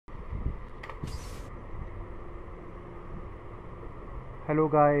Hello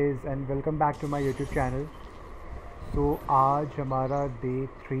guys and welcome back to my YouTube channel. सो आज हमारा day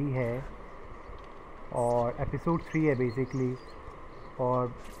 3 है और एपिसोड 3 है बेसिकली।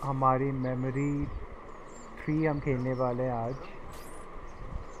 और हमारी मेमोरी 3 हम खेलने वाले हैं आज।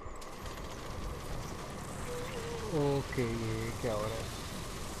 ओके, ये क्या हो रहा है?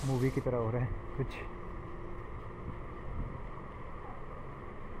 मूवी की तरह हो रहा है कुछ।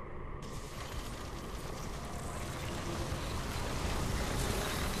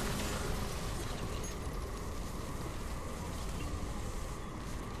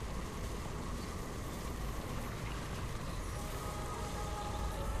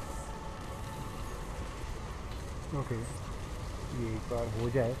 ओके, ये एक बार हो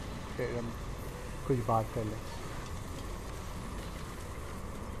जाए फिर हम कुछ बात कर लें।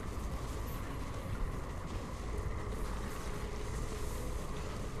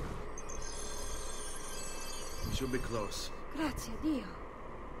 Should be close. Grazie, Dio.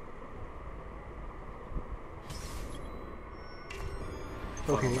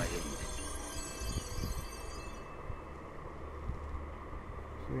 Follow Okay. my lead.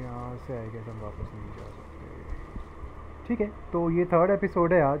 तो यहाँ से आएगा हम वापस नहीं जा सकते। ठीक है, तो ये थर्ड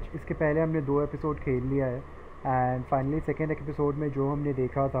एपिसोड है आज। इसके पहले हमने 2 एपिसोड खेल लिया है एंड फाइनली सेकेंड एपिसोड में जो हमने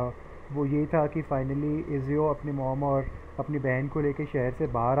देखा था वो ये था कि फाइनली इज़ियो अपनी मॉम और अपनी बहन को लेके शहर से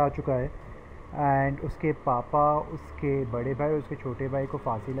बाहर आ चुका है एंड उसके पापा, उसके बड़े भाई और उसके छोटे भाई को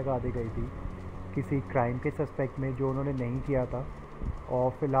फांसी लगा दी गई थी किसी क्राइम के सस्पेक्ट में जो उन्होंने नहीं किया था।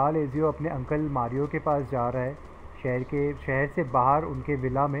 और फ़िलहाल इज़ियो अपने अंकल मारियो के पास जा रहा है शहर से बाहर उनके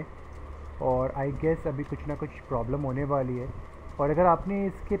विला में। और आई गेस अभी कुछ ना कुछ प्रॉब्लम होने वाली है। और अगर आपने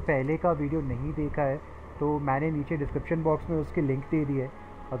इसके पहले का वीडियो नहीं देखा है तो मैंने नीचे डिस्क्रिप्शन बॉक्स में उसकी लिंक दे दी है।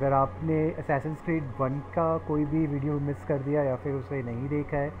 अगर आपने असैसिन्स क्रीड 1 का कोई भी वीडियो मिस कर दिया या फिर उसे नहीं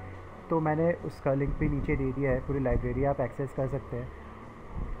देखा है तो मैंने उसका लिंक भी नीचे दे दिया है। पूरी लाइब्रेरी आप एक्सेस कर सकते हैं।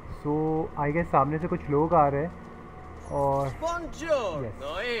 सो आई गेस सामने से कुछ लोग आ रहे हैं और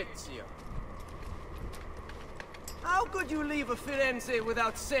Buongiorno, Ezio. How could you leave Firenze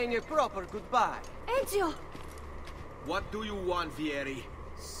without saying a proper goodbye? Ezio! What do you want, Vieri?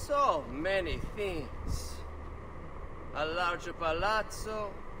 So many things. A larger palazzo,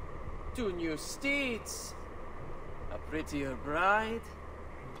 2 new steeds, a prettier bride.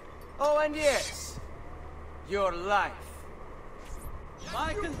 Oh, and yes, your life. My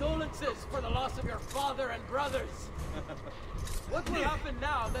condolences for the loss of your father and brothers. What will happen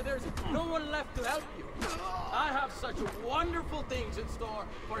now that there's no one left to help you? I have such wonderful things in store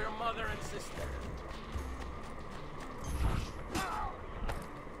for your mother and sister.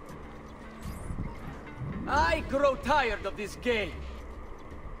 I grow tired of this game.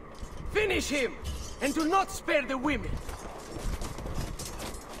 Finish him, and do not spare the women.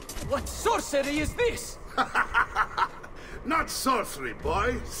 What sorcery is this? Not sorcery, boy.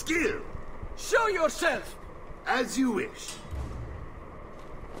 Skill. Show yourself! As you wish.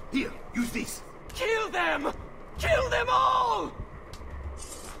 Here, use this. Kill them! Kill them all!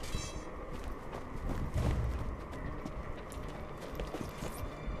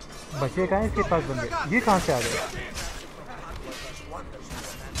 बचे कहाँ हैं इसके पास बंदे? ये कहाँ से आ गए?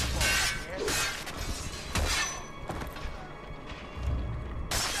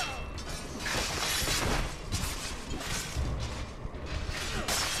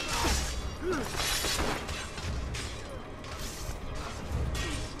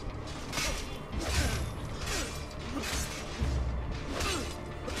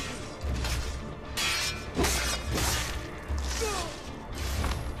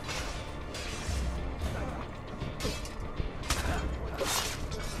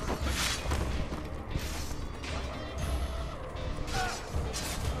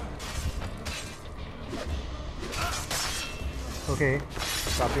 Okay,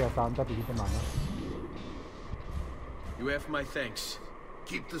 काफ़ी आसान था पीछे से मारना। You have my thanks.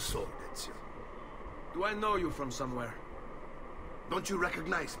 Keep the sword, Ezio. Do I know you from somewhere? Don't you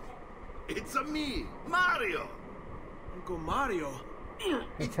recognize me? It's a me, Mario. Uncle Mario?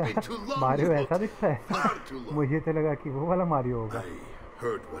 It's been too long. Mario ऐसा दिखता है? Far too long. मुझे तो लगा कि वो वाला Mario होगा। I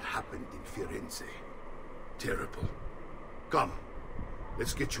heard what happened in Firenze. Terrible. Come,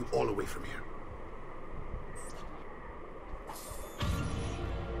 let's get you all away from here.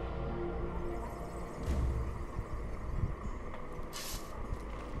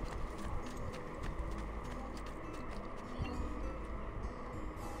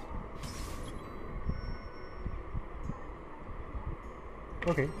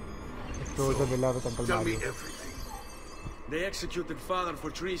 Okay. So the villa with Uncle Tell me Mario. everything. They executed father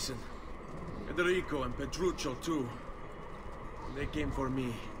for treason. Federico and Petruccio too. They came for me.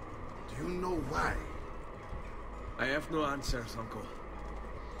 Do you know why? I have no answers, Uncle.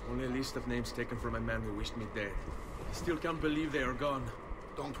 Only a list of names taken from a man who wished me dead. I still can't believe they are gone.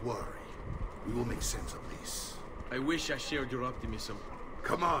 Don't worry. We will make sense of this. I wish I shared your optimism.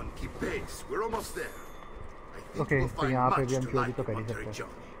 Come on, keep pace. We're almost there. I think Okay, we'll so find यहाँ पे much भी हम to चोरी like तो कर ही Monterey सकते हैं।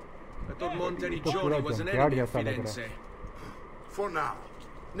 Johnny. I thought Monterey तो पूरा Johnny was an junkyard enemy of जैसा लग रहा Firenze. है। For now.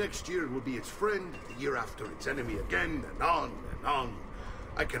 Next year will be its friend, the year after its enemy again, and on and on.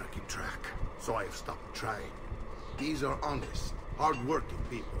 I cannot keep track, so I have stopped trying. These are honest, hard-working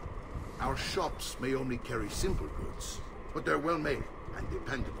people. Our shops may only carry simple goods, but they're well-made and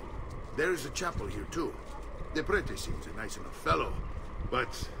dependable. There is a chapel here, too. The prete seems a nice enough fellow,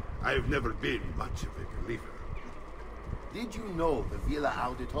 but I have never been much of a believer. Did you know the Villa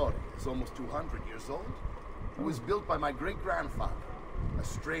Auditore is almost 200 years old? It was built by my great-grandfather, a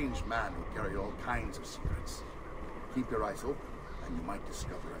strange man who carried all kinds of secrets. Keep your eyes open, and you might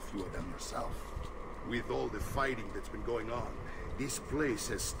discover a few of them yourself. With all the fighting that's been going on, this place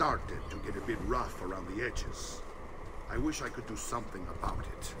has started to get a bit rough around the edges. I wish I could do something about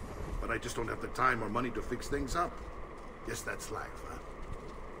it, but I just don't have the time or money to fix things up. Guess that's life, huh?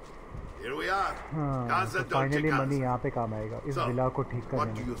 Here we are. Casa तो Dolce finally money Casa. यहाँ पे काम आएगा इस So, villa को ठीक what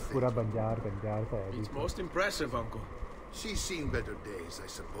करने do में। you think? पूरा बंजार सा है अभी It's तो। most impressive, Uncle. She's seen better days, I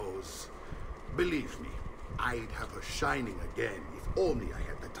suppose. Believe me, I'd have her shining again if only I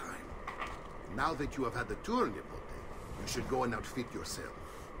had the time. Now that you have had the tour, Nipote, you should go and outfit yourself.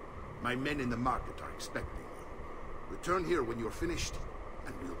 My men in the market are expecting you. Return here when you're finished,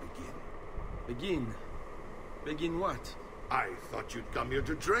 and we'll begin. Begin? Begin what? I thought you'd come here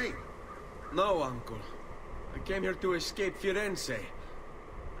to train. No, Uncle. I came here to escape Firenze.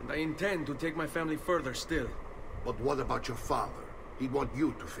 And I intend to take my family further still. But what about your father? He'd want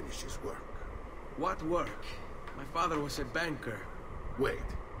you to finish his work. What work? My father was a banker.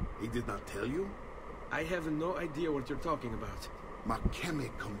 Wait, he did not tell you? I have no idea what you're talking about. Ma che me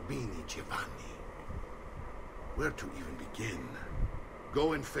combini, Giovanni? Where to even begin?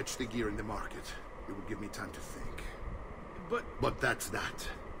 Go and fetch the gear in the market. It will give me time to think. But that's that.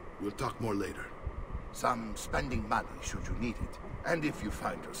 We'll talk more later. Some spending money should you need it. And if you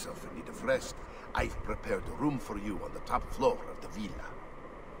find yourself in need of rest, I've prepared a room for you on the top floor of the villa.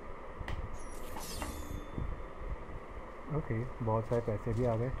 Okay बहुत सारे पैसे भी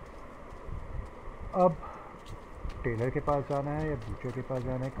आ गए। अब Taylor के पास जाना है या बूचर के पास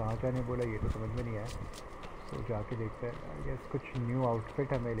जाना है, कहाँ जाने बोला ये तो समझ में नहीं आया। तो जाके देखते हैं। आई गेस कुछ न्यू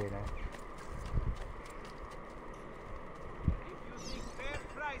आउटफिट हमें लेना है।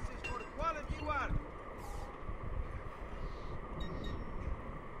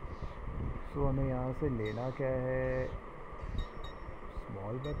 तो हमें यहाँ से लेना क्या है?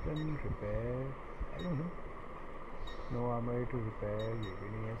 Small weapon repair, I don't know. No armour to repair, ये भी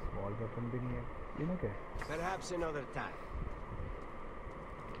नहीं है। स्मॉल वेपन भी नहीं है। लेना क्या है? Perhaps another time.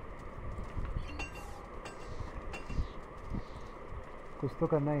 कुछ तो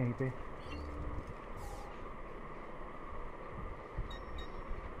करना है यहीं पे।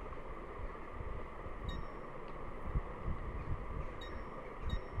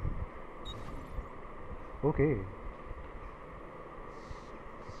 ओके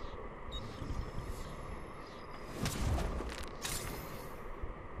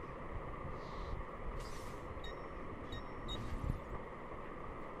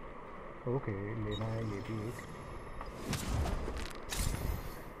ओके लेना है ये भी एक।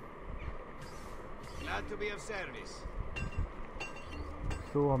 Glad to be of service.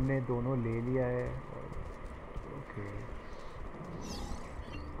 तो हमने दोनों ले लिया है। ओके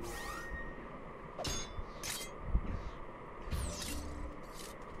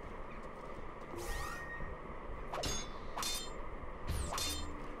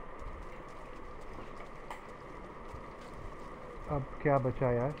अब क्या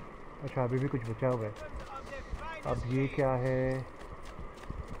बचा यार? अच्छा अभी भी कुछ बचा हुआ है। अब ये क्या है?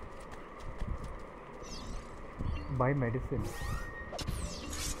 Bye medicine.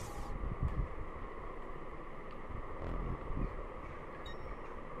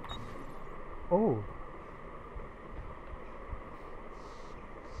 ओह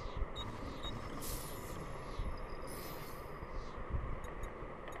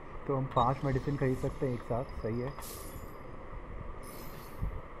तो हम 5 मेडिसिन खरीद सकते हैं एक साथ। सही है।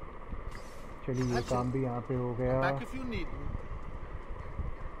 चलिए ये काम भी यहाँ पे हो गया। Back if you need me.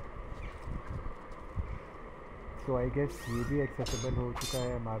 तो आई गेस ये भी एक्सेसिबल हो चुका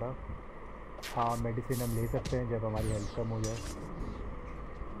है हमारा। हाँ मेडिसिन हम ले सकते हैं जब हमारी हेल्थ कम हो जाए।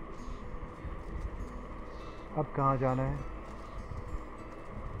 अब कहाँ जाना है?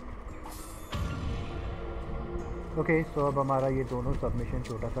 ओके सो अब हमारा ये दोनों सबमिशन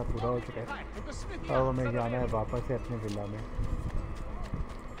छोटा सा पूरा हो चुका है। अब हमें जाना है वापस से अपने विला में।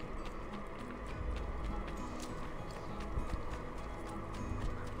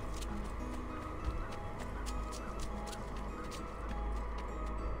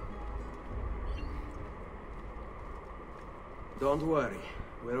 Don't worry.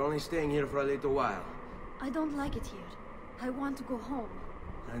 We're only staying here for a little while. I don't like it here. I want to go home.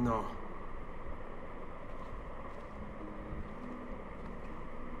 I know.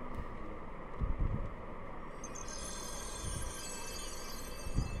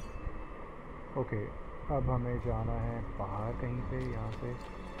 Okay अब हमें जाना है बाहर कहीं पे, यहाँ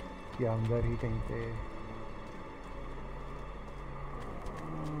से या अंदर ही कहीं पे।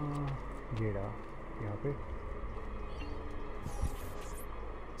 ये रहा यहाँ पे।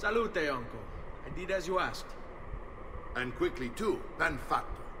 Salute, uncle. I did as you asked. And quickly too, ben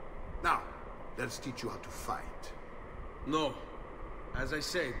fatto. Now, let's teach you how to fight. No. As I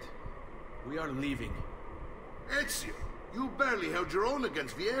said, we are leaving. Ezio, you barely held your own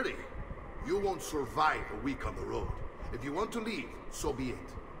against Vieri. You won't survive a week on the road. If you want to leave, so be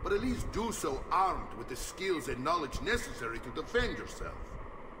it. But at least do so armed with the skills and knowledge necessary to defend yourself.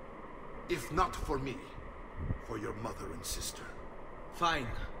 If not for me, for your mother and sister. Fine.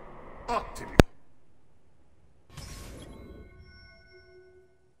 Ottimo.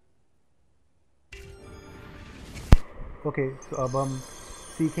 Okay तो अब हम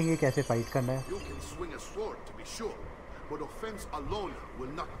सीखेंगे कैसे fight करना है। You can swing a sword, to be sure, but offense alone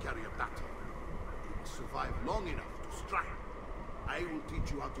will not carry a battle. You will survive long enough to strike. I will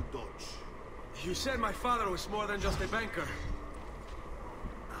teach you how to dodge. You said my father was more than just a banker.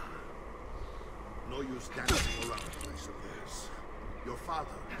 No use dancing around, I suppose. Your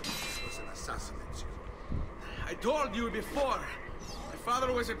father was an assassin, Ezio. I told you before. My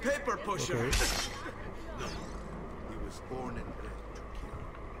father was a paper pusher. Okay. No, he was born and bred to kill.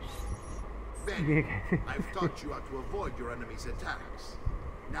 Ben, ये कैसे? I've taught you how to avoid your enemy's attacks.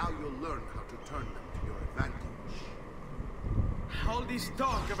 Now you'll learn how to turn them to your advantage. All this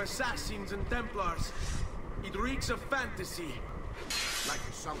talk of assassins and Templars, it reeks of fantasy. Like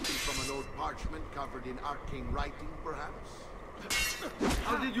something from an old parchment covered in arcane writing, perhaps?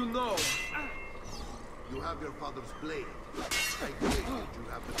 How did you know? You have your father's blade. I take it you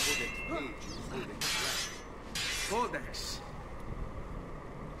have the codex page he was holding his hand. Codex.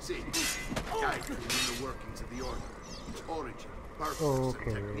 See, guide you in the workings of the order, its origin, purpose,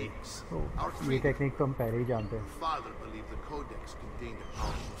 Okay. and techniques. Oh, Our ये creed, technique तो हम पहले ही जानते हैं। father believed the codex contained a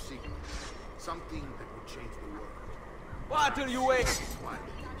powerful secret, something that would change the world. What are you waiting? That's why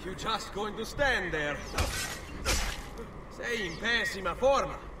You just going to stand there? Sei in pessima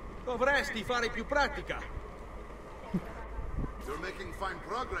forma. Dovresti fare più pratica. you're making fine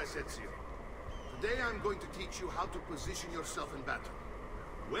progress, Ezio. Today I'm going to teach you how to position yourself in battle.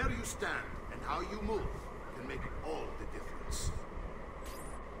 Where you stand and how you move can make all the difference.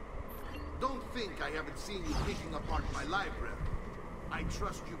 Don't think I haven't seen you picking apart my library. I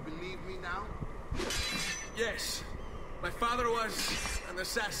trust you believe me now? Yes. My father was an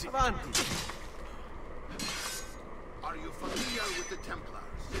assassin. Avanti. Are you familiar with the Templars?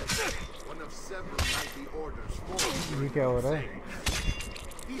 One of several knightly orders formed. ये क्या हो रहा है?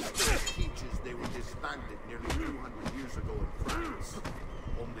 History teaches they were disbanded nearly 200 years ago in France.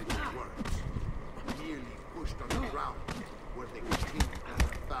 Only they weren't. Merely pushed on the ground where they continued their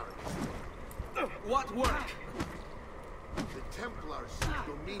nefarious work. What work? The Templars seek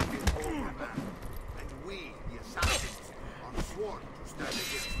dominion over man, and we, the assassins, are sworn to stand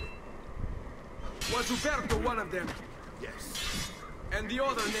against them. Was Uberto one of them? Yes, And the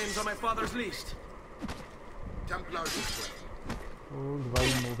other names on my father's list? Templars as well. Hold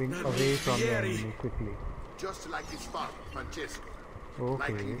while moving away from the enemy quickly. Just like his father, Francesco.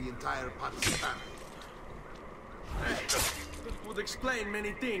 Okay. Likely the entire Pazzi family. That would explain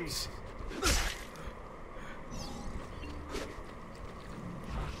many things.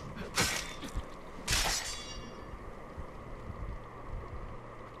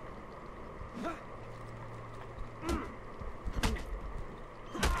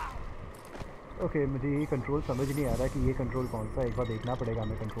 Okay मुझे ये control समझ नहीं आ रहा कि ये control कौन सा है। एक बार देखना पड़ेगा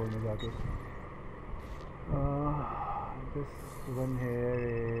हमें कंट्रोल में जाके। This one here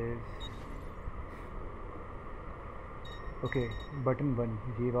is okay button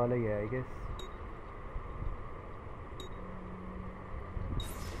 1 ये वाला ही है आई गेस।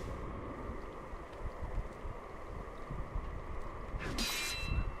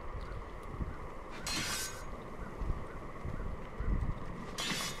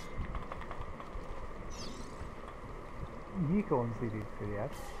 ये कौन सी चीज़ फिर यार?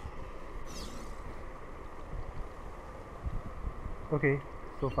 ओके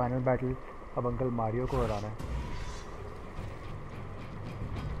सो फाइनल बैटल अब अंकल मारियो को हराना है।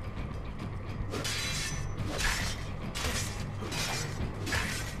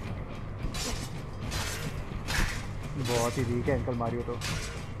 बहुत ही वीक है अंकल मारियो तो।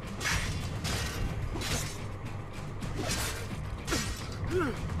 Well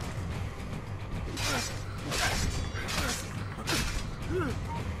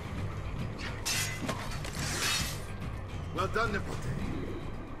done, Nipote.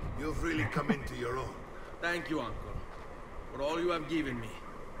 You've really come into your own. Thank you, Uncle, for all you have given me.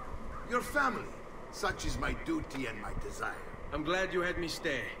 Your family. Such is my duty and my desire. I'm glad you had me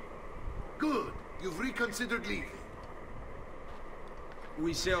stay. Good. You've reconsidered leaving.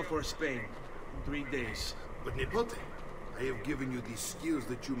 We sail for Spain in 3 days. But Nipote, I have given you these skills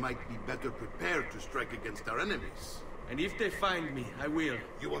that you might be better prepared to strike against our enemies. And if they find me, I will.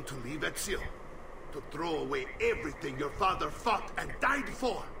 You want to leave Ezio? To throw away everything your father fought and died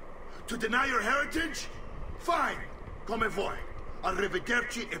for? To deny your heritage? Fine! Come vuoi.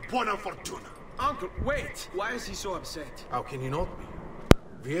 Arrivederci e buona fortuna. Uncle, wait! Why is he so upset? How can you not be?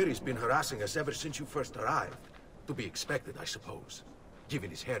 Vieri's been harassing us ever since you first arrived. To be expected, I suppose, given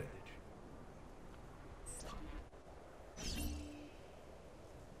his heritage.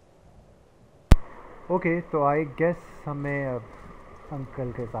 Okay तो I guess हमें अब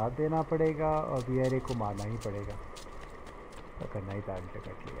uncle के साथ देना पड़ेगा और Wheare को मारना ही पड़ेगा। तो करना ही था,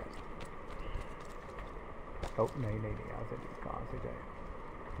 कट लिया। ओ नहीं नहीं नहीं, यहाँ से कहाँ से जाए?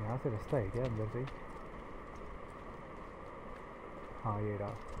 यहाँ से रास्ता है क्या अंदर से? हाँ ये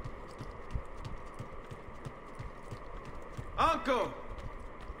रहा। Uncle!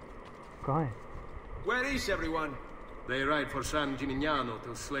 कहाँ है? Where is everyone? They ride for San Gimignano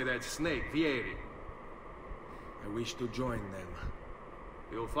to slay that snake, Vieri. I wish to join them.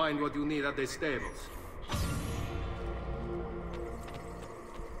 You'll find what you need at the stables.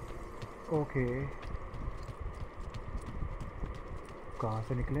 Okay कहाँ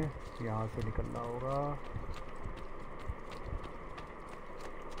से निकले? यहाँ से निकलना होगा।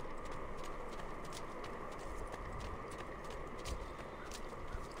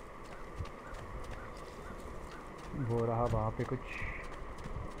 वो रहा वहाँ पे कुछ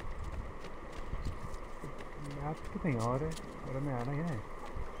मैप तो कहीं और है और हमें आना है।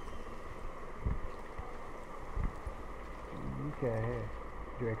 ये क्या है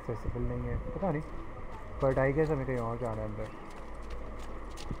जो एक्सेसिबल नहीं है? पता नहीं, बट आई गेस हमें कहीं और जाना है अंदर।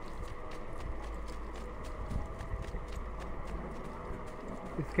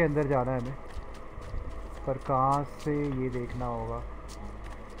 इसके अंदर जाना है हमें, पर कहाँ से ये देखना होगा।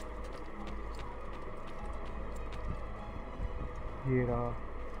 ये रहा,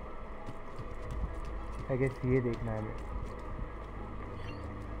 आई गेस ये देखना है हमें।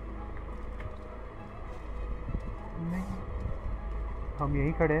 नहीं, हम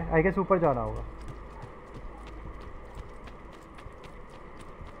यहीं खड़े हैं। आई गेस ऊपर जाना होगा।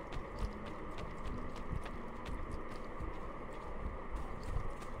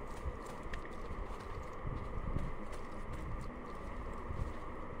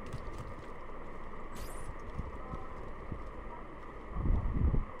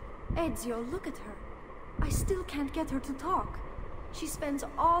 Ezio, look at her. I still can't get her to talk. She spends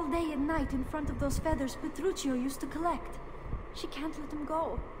all day and night in front of those feathers Petruchio used to collect. She can't let them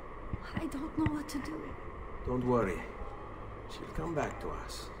go. I don't know what to do. Don't worry. She'll come back to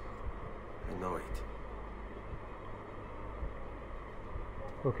us. I know it.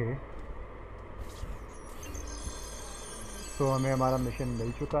 Okay तो हमें हमारा mission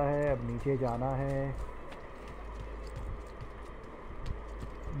मिल चुका है। अब नीचे जाना है।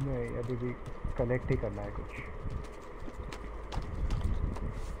 नहीं, अभी भी कलेक्ट ही करना है कुछ।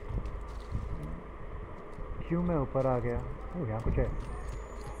 क्यों मैं ऊपर आ गया? ओह, यहाँ कुछ है।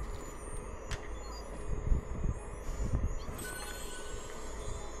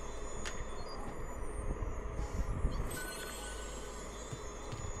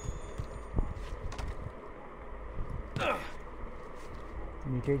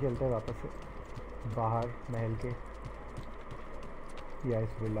 नीचे ही चलते हैं वापस से, बाहर महल के या इस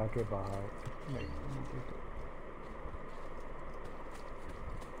विला के बाहर। नहीं, नीचे से।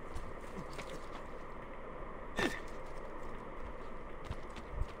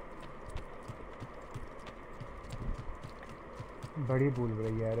 बड़ी भूल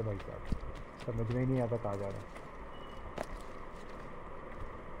रही है यार भाई साहब, समझ में ही नहीं आता कहाँ जा रहा है।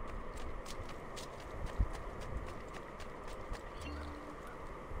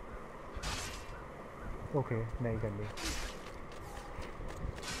 ओके, नहीं कर ली।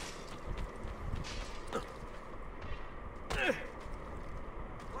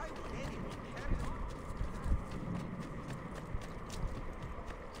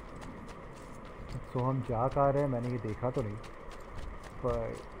 तो हम जा कहाँ रहे हैं? मैंने ये देखा तो नहीं,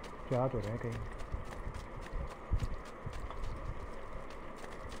 पर जा तो रहे हैं कहीं।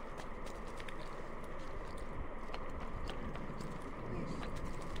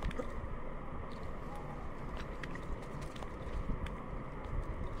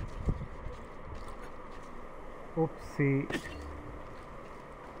 उपसी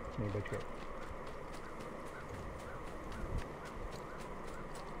नहीं बच गया।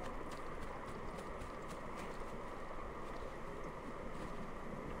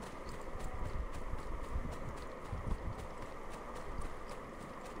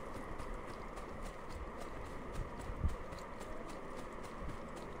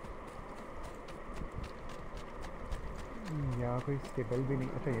 यहाँ कोई स्टेबल भी नहीं।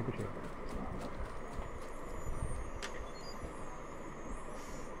 अच्छा ये कुछ है।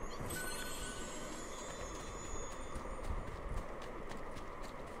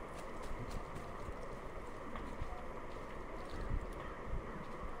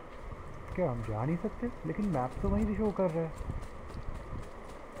 क्या हम जा नहीं सकते? लेकिन मैप तो वहीं शो कर रहा है।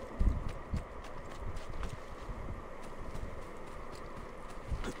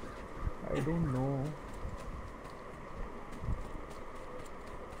 I don't know.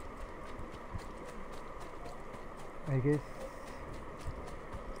 I guess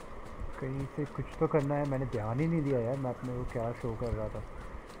कहीं से कुछ तो करना है। मैंने ध्यान ही नहीं दिया यार मैप में वो क्या शो कर रहा था।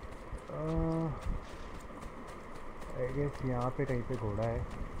 आई गेस यहाँ पे कहीं पे घोड़ा है।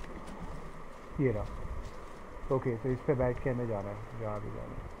 ये रहा। ओके तो इस पे बैठ के हमें जाना है जहाँ भी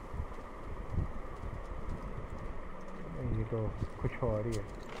जाना है। ये तो कुछ और ही है।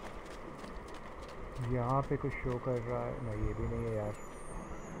 यहाँ पे कुछ शो कर रहा है। नहीं ये भी नहीं है यार।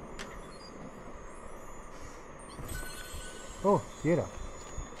 ओह ये रहा।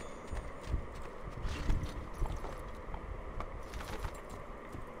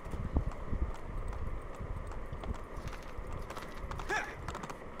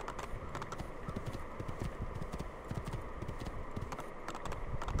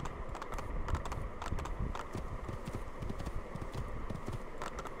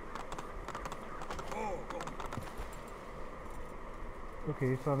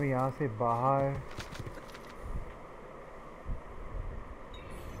 ओके तो हमें यहाँ से बाहर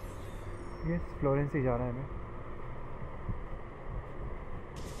यस फ्लोरेंस ही जाना है हमें।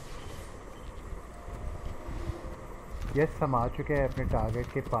 यस हम आ चुके हैं अपने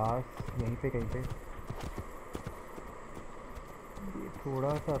टारगेट के पास। यहीं पे कहीं पे ये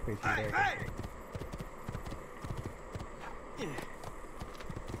थोड़ा सा पेचीदा है।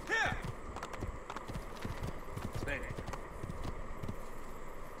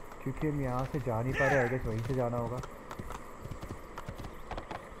 क्योंकि हम यहाँ से जा नहीं पा रहे। आई गेस वहीं से जाना होगा।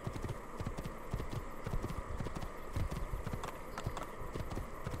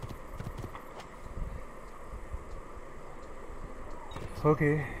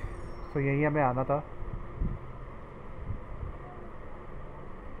 ओके तो यहीं हमें आना था।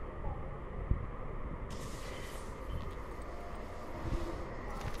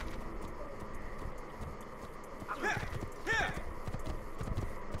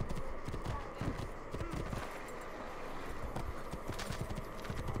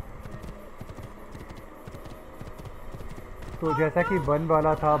 तो जैसा कि वन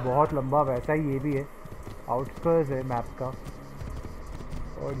वाला था बहुत लंबा, वैसा ही ये भी है। आउटस्कर्ट्स है मैप का।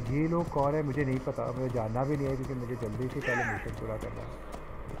 और ये लोग कौन है मुझे नहीं पता। मुझे जानना भी नहीं है क्योंकि मुझे जल्दी से पहले मिशन पूरा करना है।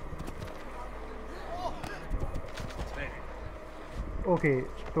 ओके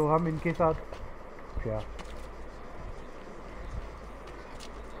तो हम इनके साथ क्या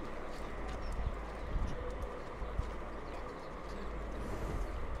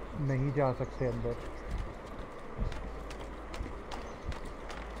नहीं जा सकते अंदर।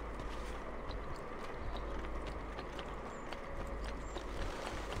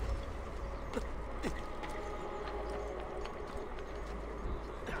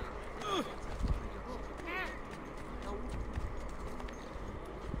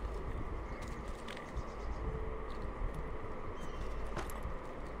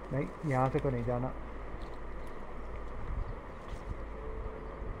 नहीं यहाँ से तो नहीं जाना।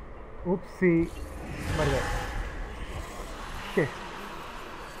 उपसी मर गए।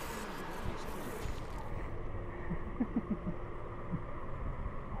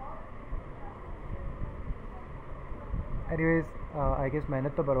 एनीवेज आई गेस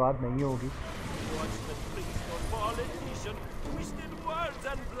मेहनत तो बर्बाद नहीं होगी।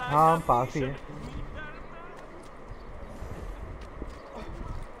 हाँ हम पास ही है।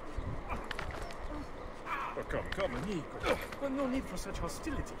 Come, amico. But no need for such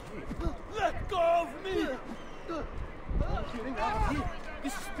hostility here. Let go of me! I'm getting out of here.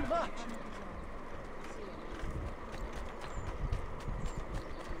 This is too much.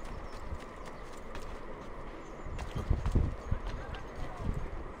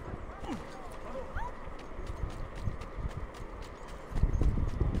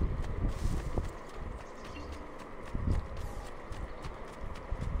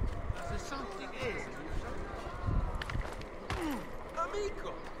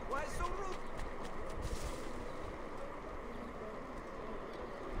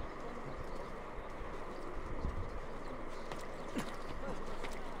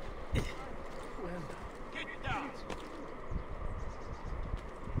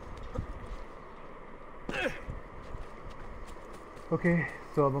 Okay,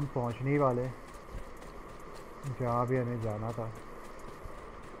 तो अब हम पहुंचने ही वाले जहाँ भी हमें जाना था,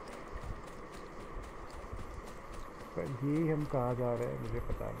 पर ये हम कहाँ जा रहे हैं मुझे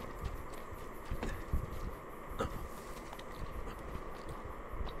पता नहीं।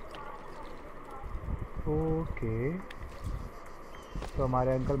 ओके, तो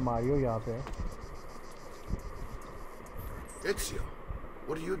हमारे अंकल मारियो यहाँ पे है। Ezio,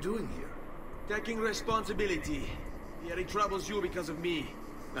 what are you doing here? Taking responsibility. Vieri troubles you because of me.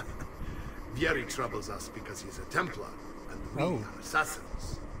 Vieri troubles us because he's a Templar, and we are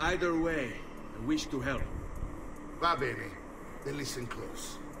assassins. Either way, I wish to help. Va bene, then listen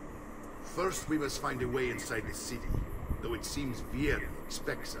close. First, we must find a way inside the city, though it seems Vieri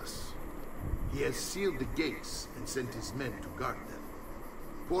expects us. He has sealed the gates and sent his men to guard them.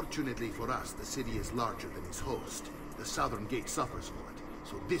 Fortunately for us, the city is larger than its host. The southern gate suffers for it,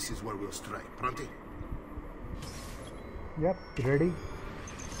 so this is where we'll strike. Pronti? Yep, ready.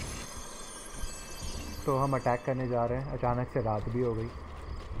 तो हम attack करने जा रहे हैं। अचानक से रात भी हो गई।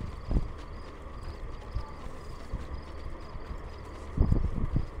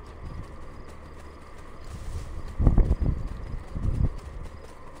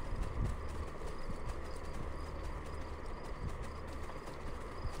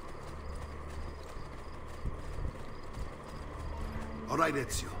 All right,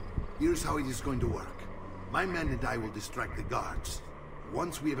 Ezio. Here's how it is going to work. My men and I will distract the guards.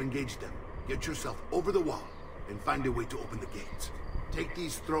 Once we have engaged them, get yourself over the wall and find a way to open the gates. Take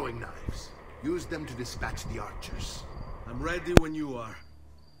these throwing knives. Use them to dispatch the archers. I'm ready when you are.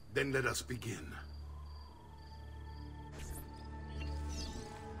 Then let us begin.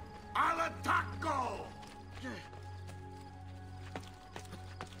 Al attacco!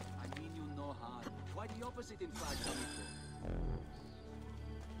 I mean you no harm. Quite the opposite, in fact, Amico.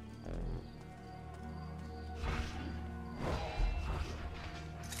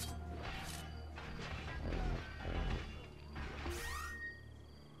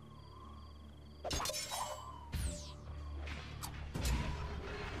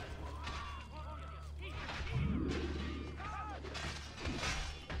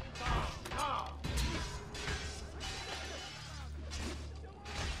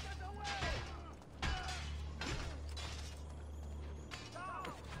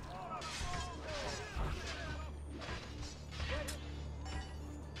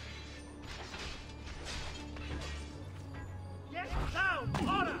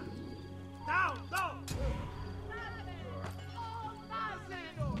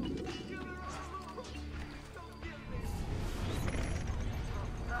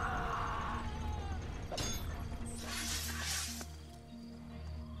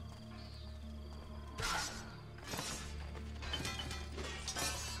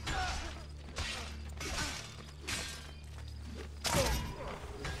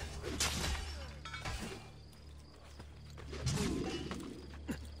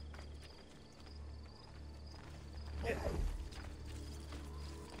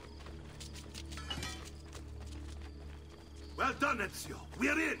 Well done, Ezio.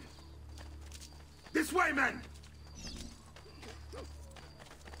 We're in! This way, men!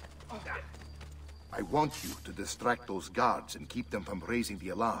 I want you to distract those guards and keep them from raising the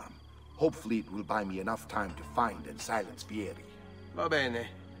alarm. Hopefully it will buy me enough time to find and silence Vieri. Va bene.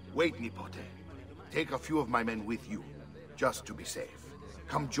 Wait, Nipote. Take a few of my men with you, just to be safe.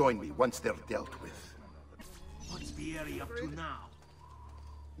 Come join me once they're dealt with. What's Vieri up to now?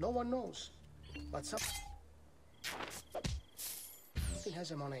 No one knows, but something has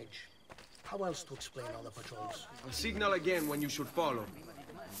him on edge. How else to explain all the patrols? I'll signal again when you should follow.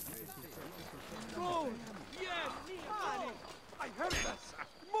 Gold! Yes! Money! I heard this!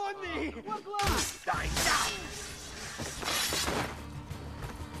 Money! What glass? Die now!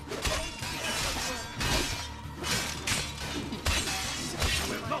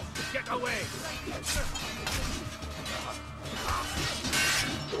 We're not to get away!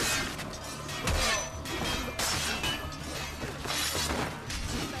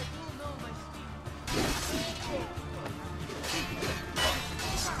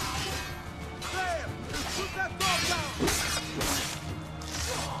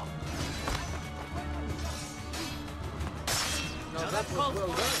 That calls for a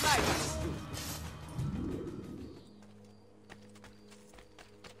fight!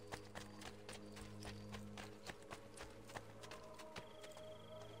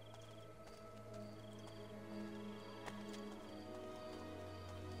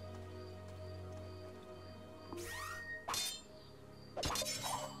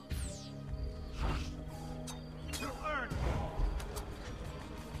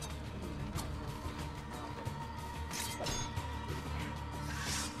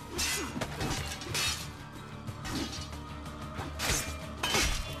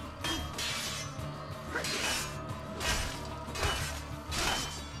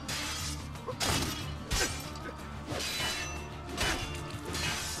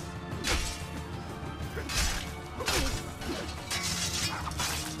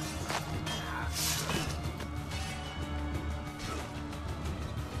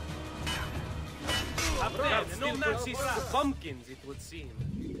 Notice the pumpkins, it would seem.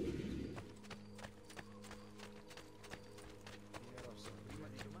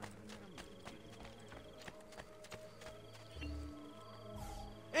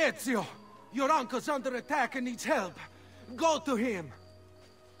 Ezio! Your uncle's under attack and needs help. Go to him!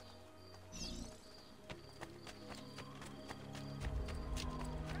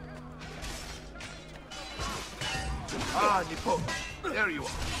 Ah, Nippon, there you are.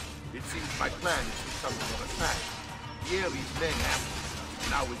 It seems my plan is to something of a snack. Vieri's men ambushed us.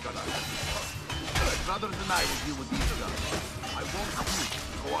 Now we gotta... My brothers and I will deal with these guys. I won't shoot.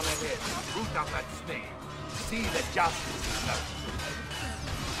 Go on ahead. Root out that snake. See that justice is done.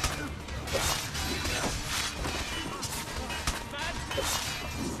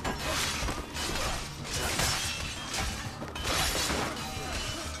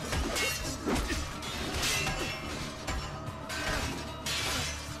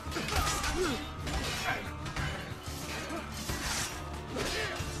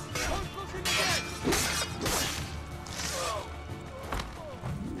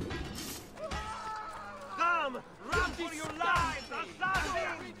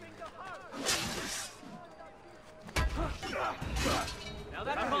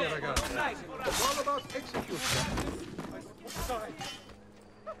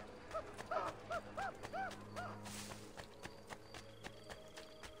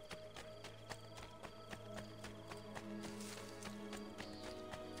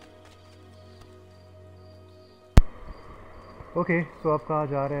 Okay so अब कहाँ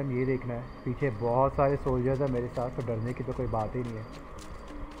जा रहे हैं हम ये देखना है। पीछे बहुत सारे सोल्जर्स हैं मेरे साथ, तो डरने की तो कोई बात ही नहीं है।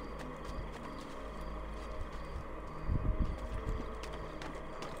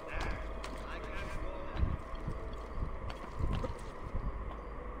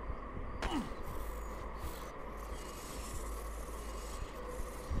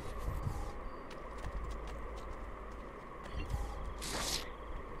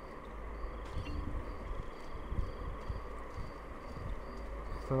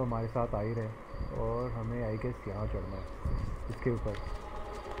 सब हमारे साथ आ ही रहे और हमें आई गेस यहाँ चढ़ना है इसके ऊपर।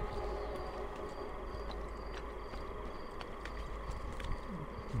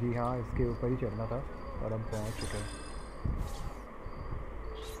 जी हाँ, इसके ऊपर ही चढ़ना था और हम पहुँच चुके हैं।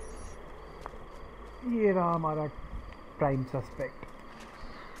 ये रहा हमारा prime suspect.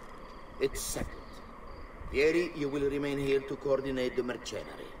 It's settled. Vieri, you will remain here to coordinate the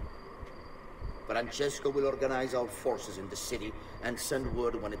mercenary. Francesco will organize our forces in the city and send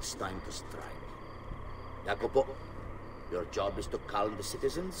word when it's time to strike. Jacopo, your job is to calm the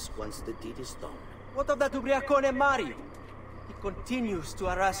citizens once the deed is done. What of that Ubriacone Mario? He continues to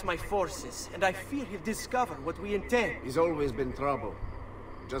harass my forces, and I fear he'll discover what we intend. He's always been trouble.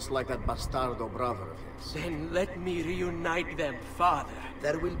 Just like that bastardo brother of his. Then let me reunite them, father.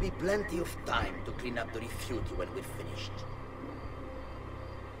 There will be plenty of time to clean up the refuge when we're finished.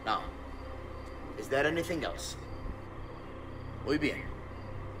 Now, is there anything else? Muy bien.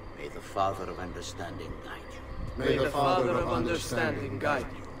 May the Father of Understanding guide you. May the Father of Understanding guide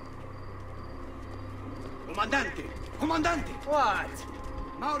you. Comandante! Comandante! What?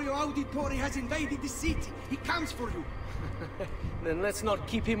 Mario Auditore has invaded the city. He comes for you. Then let's not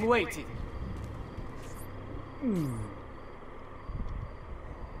keep him waiting.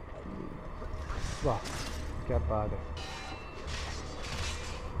 वाह क्या बात है।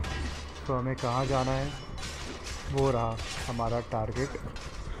 तो हमें कहाँ जाना है? वो रहा हमारा target.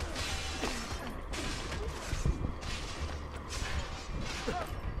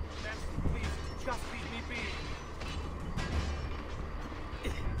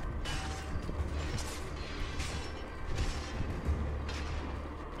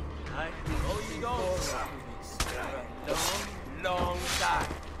 Long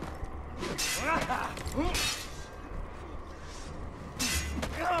time.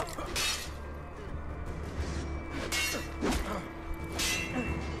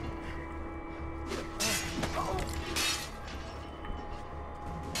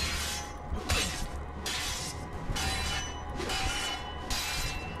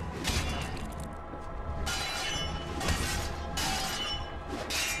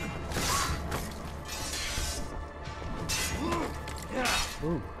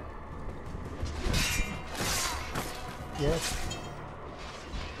 Ooh. Yes.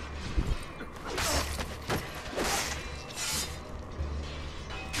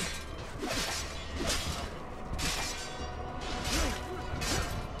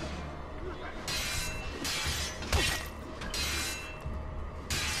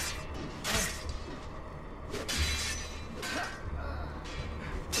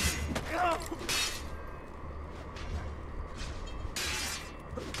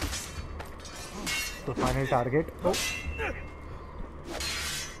 final target. Oh.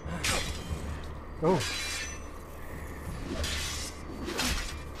 Oh.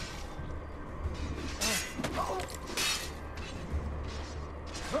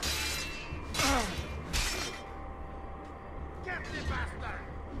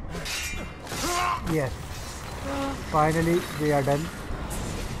 Yes. Finally, we are done.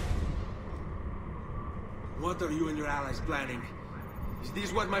 What are you and your allies planning? Is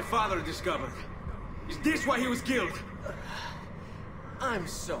this what my father discovered? Is this why he was killed? I'm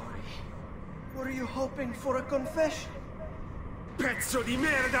sorry. Were you hoping for a confession? Pezzo di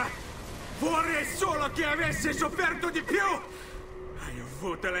merda! Vorrei solo che avessi sofferto di più! Hai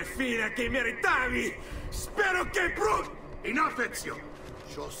avuto la fine che meritavi! Spero che Enough, Ezio!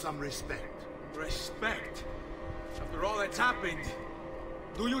 Show some respect. Respect? After all that's happened,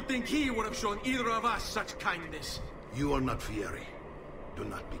 do you think he would have shown either of us such kindness? You are not Fieri. Do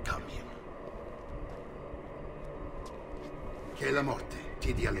not become him. Che la morte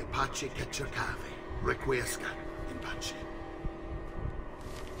ti dia le pace che cercavi. Requiesca in pace.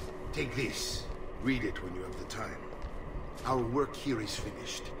 Take this. Read it when you have the time. Our work here is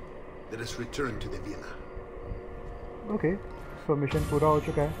finished. Let us return to the villa. Okay, so mission पूरा हो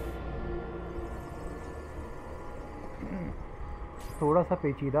चुका है. थोड़ा सा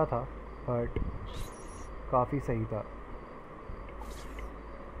पेचीदा था, but काफ़ी सही था.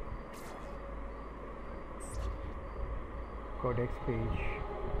 Codex page.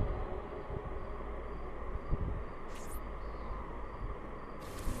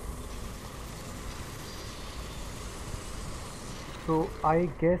 So I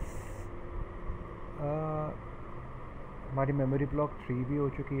guess हमारी मेमोरी ब्लॉक 3 भी हो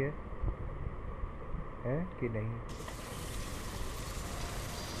चुकी है कि नहीं?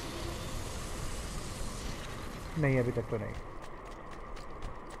 नहीं, अभी तक तो नहीं.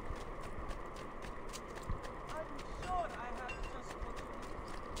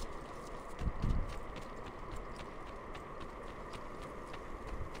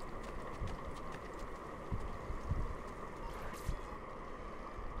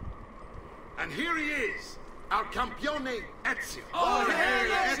 And here he is, our campione Ezio. Oh, hey,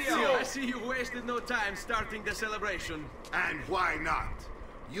 Ezio! I see you wasted no time starting the celebration. And why not?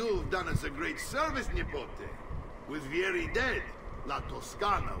 You've done us a great service, Nipote. With Vieri dead, La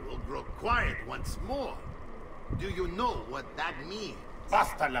Toscana will grow quiet once more. Do you know what that means?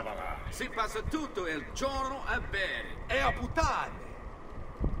 Basta lavorare. Si passa tutto il giorno a bere. E a puttane.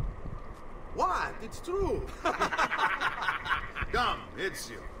 What? It's true. Come,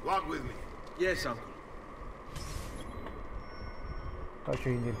 Ezio, walk with me. Yes, uncle. A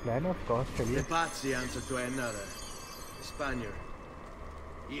change in plan, of course. The Pazzi answer to another. The Spaniard.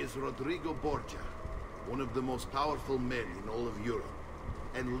 He is Rodrigo Borgia, one of the most powerful men in all of Europe,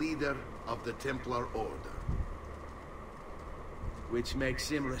 and leader of the Templar Order. Which makes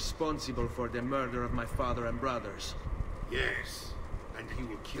him responsible for the murder of my father and brothers. Yes, and he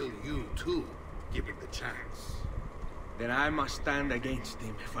will kill you too, given the chance. Then I must stand against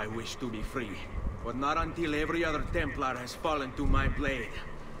him if I wish to be free. But not until every other Templar has fallen to my blade.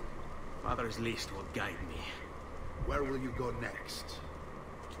 Father's list will guide me. Where will you go next?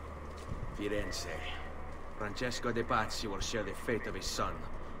 Firenze. Francesco de Pazzi will share the fate of his son.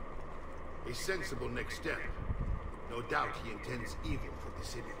 A sensible next step. No doubt he intends evil for the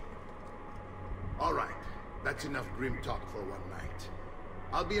city. All right, that's enough grim talk for one night.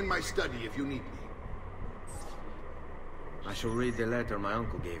 I'll be in my study if you need me. I shall read the letter my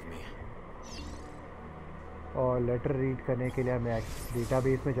uncle gave me. और letter read करने के लिए हमें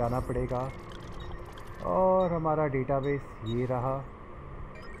database में जाना पड़ेगा, और हमारा डेटाबेस ये रहा.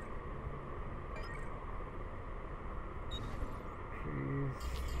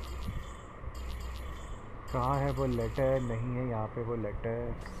 कहाँ है वो लेटर? नहीं है यहाँ पे वो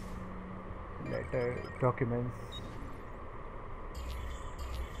लेटर. डॉक्यूमेंट्स.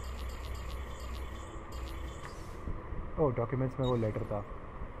 ओह, डॉक्यूमेंट्स में वो लेटर था.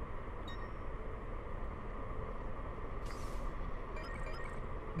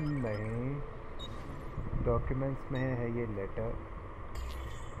 नहीं, डॉक्यूमेंट्स में है ये लेटर.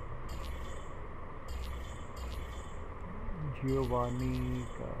 जियोवानी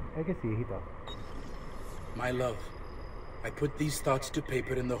का आई गेस यही था. My love, I put these thoughts to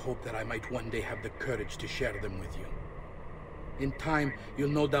paper in the hope that I might one day have the courage to share them with you. In time, you'll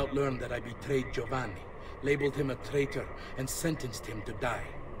no doubt learn that I betrayed Giovanni, labeled him a traitor, and sentenced him to die.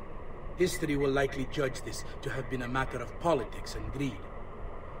 History will likely judge this to have been a matter of politics and greed.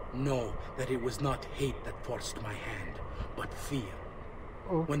 Know that it was not hate that forced my hand, but fear.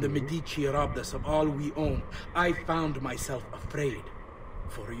 Okay. When the Medici robbed us of all we own, I found myself afraid.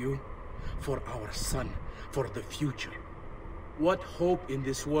 For you, for our son, for the future. What hope in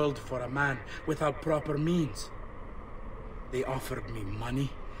this world for a man without proper means? They offered me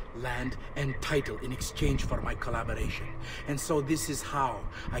money, land, and title in exchange for my collaboration. And so this is how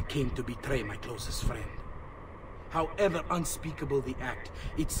I came to betray my closest friend. However unspeakable the act,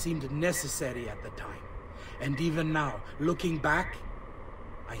 it seemed necessary at the time. And even now, looking back,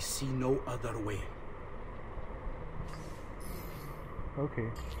 I see no other way. Okay.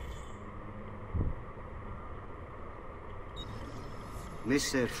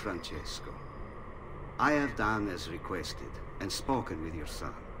 Messer Francesco, I have done as requested and spoken with your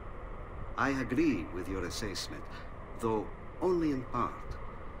son. I agree with your assessment, though only in part.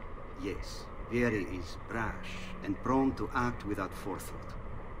 Yes, Vieri is brash and prone to act without forethought.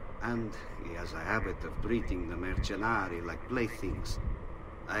 And he has a habit of treating the mercenari like playthings.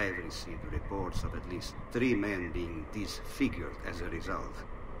 I have received reports of at least 3 men being disfigured as a result.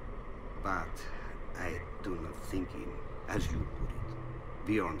 But I do not think him, as you put it,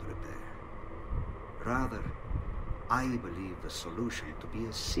 beyond repair. Rather, I believe the solution to be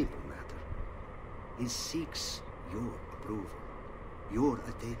a simple matter. He seeks your approval, your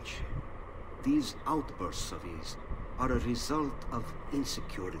attention. These outbursts of his are a result of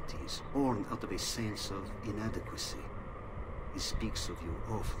insecurities born out of a sense of inadequacy. He speaks of you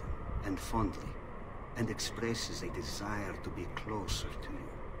often and fondly, and expresses a desire to be closer to you.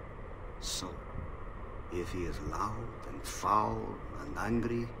 So, if he is loud and foul and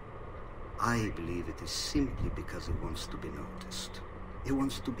angry, I believe it is simply because he wants to be noticed. He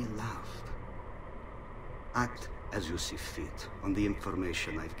wants to be loved. Act as you see fit on the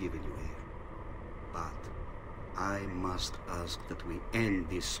information I've given you here. But I must ask that we end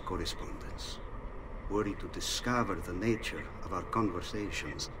this correspondence. Were he to discover the nature of our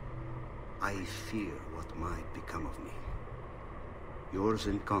conversations, I fear what might become of me. Yours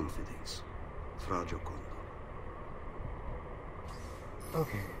in confidence, Fra Giocondo.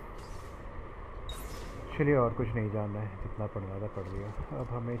 Okay. चलिए और कुछ नहीं जानना है, जितना पढ़ना था पढ़ लिया. अब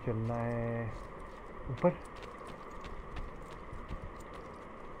हमें चलना है ऊपर.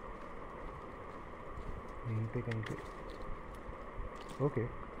 यहीं पे कहीं पे. Okay.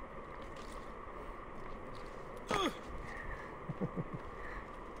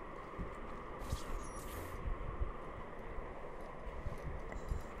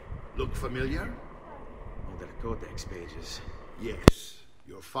 Look familiar? Oh, the Codex pages. Yes.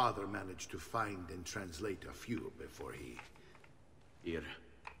 Your father managed to find and translate a few before he... Here.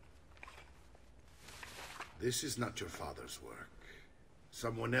 This is not your father's work.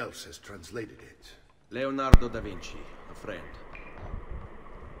 Someone else has translated it. Leonardo da Vinci, a friend.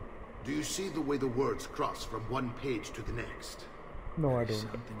 Do you see the way the words cross from one page to the next? No, I don't.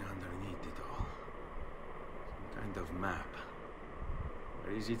 Something underneath it all. Some kind of map.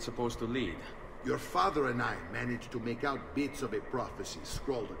 Where is it supposed to lead? Your father and I managed to make out bits of a prophecy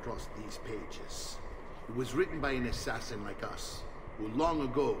scrawled across these pages. It was written by an assassin like us, who long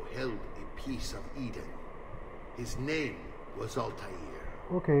ago held a piece of Eden. His name was Altair.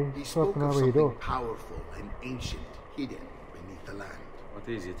 Okay, he spoke of something powerful and ancient hidden beneath the land. What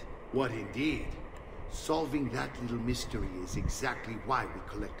is it? What indeed? Solving that little mystery is exactly why we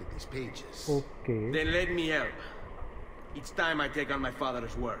collected these pages. Okay. Then let me help. It's time I take on my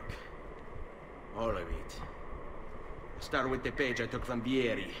father's work. All of it. Start with the page I took from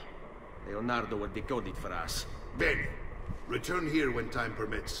Vieri. Leonardo will decode it for us. Bene. Return here when time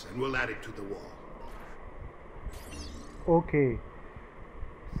permits, and we'll add it to the wall. Okay.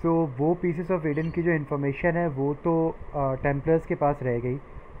 So वो pieces of Eden की जो information है वो तो Templars के पास रह गई,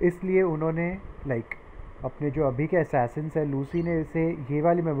 इसलिए उन्होंने अपने जो अभी के assassins है लूसी ने इसे ये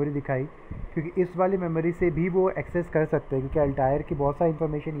वाली मेमोरी दिखाई, क्योंकि इस वाली मेमोरी से भी वो एक्सेस कर सकते हैं, क्योंकि अल्टायर की बहुत सारी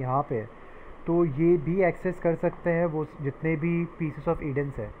इन्फॉर्मेशन यहाँ पे है, तो ये भी एक्सेस कर सकते हैं वो जितने भी पीसेस ऑफ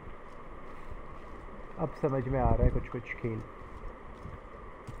ईडन्स है. अब समझ में आ रहा है कुछ कुछ खेल.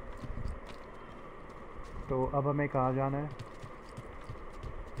 तो अब हमें कहाँ जाना है?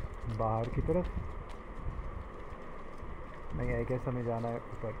 बाहर की तरफ नहीं, आई गेस हमें जाना है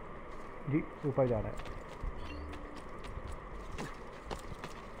ऊपर. जी ऊपर जाना है.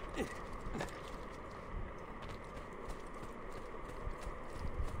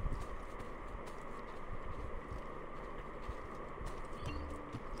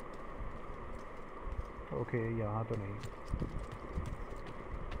 ओके यहाँ तो नहीं.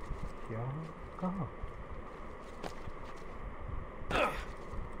 यहाँ कहाँ?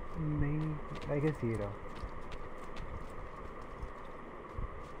 नहीं, आई गेस ये रहा.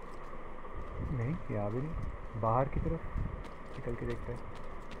 नहीं, यहाँ भी नहीं. बाहर की तरफ निकल के देखते हैं.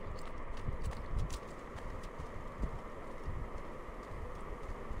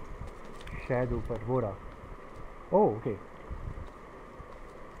 शायद ऊपर वो रहा। ओह ओके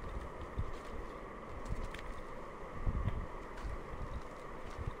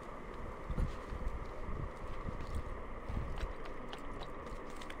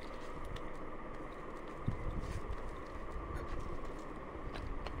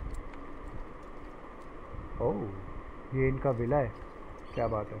ओह ये इनका विला है, क्या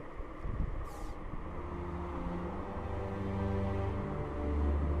बात है।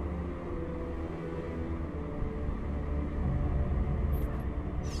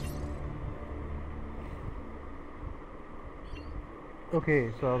 ओके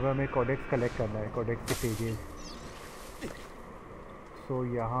सो अब हमें कोडेक्स कलेक्ट करना है, कोडेक्स के पेजेस। सो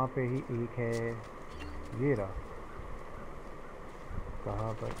यहाँ पे ही एक है, ये रहा,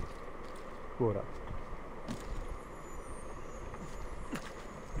 कहाँ पर, वो रहा।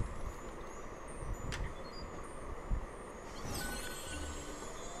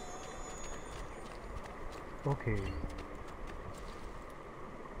 ओके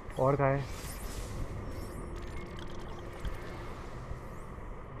और कहाँ है,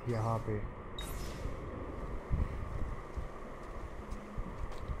 यहाँ पे।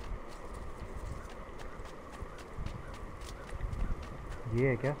 ये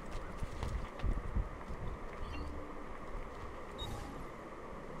है क्या,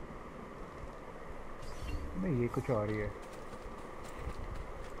 नहीं ये कुछ और ही है।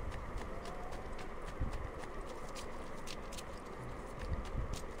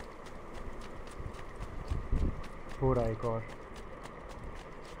 हो रहा है एक और।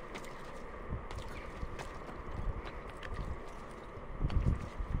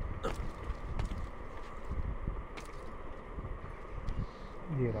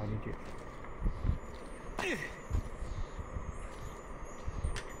 ये रहा नीचे।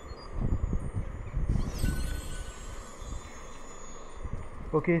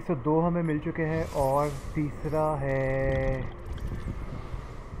 ओके सो 2 हमें मिल चुके हैं और तीसरा है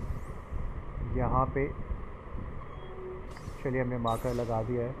यहाँ पे। चलिए हमने मार्कर लगा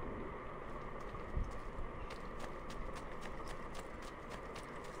दिया है।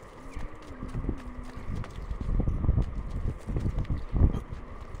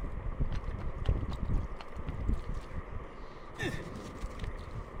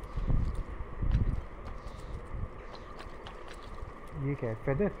 ये क्या है,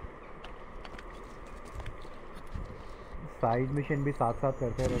 फेदर। साइड मिशन भी साथ साथ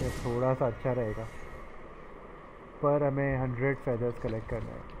करते रहे थोड़ा सा अच्छा रहेगा, पर हमें 100 फेदर्स कलेक्ट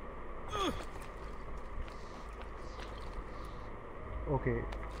करना है। ओके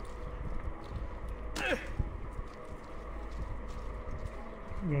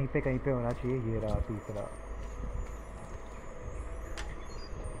यहीं पे कहीं पे होना चाहिए। ये रहा तीसरा।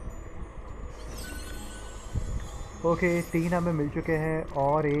 ओके 3 हमें मिल चुके हैं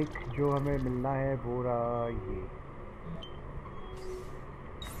और एक जो हमें मिलना है वो रहा ये।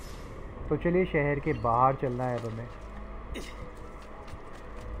 तो चलिए शहर के बाहर चलना है अब हमें।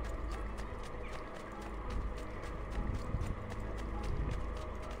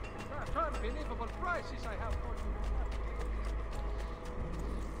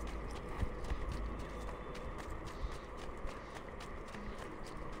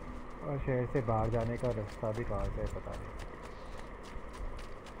 और शहर से बाहर जाने का रास्ता भी कहाँ से है पता नहीं।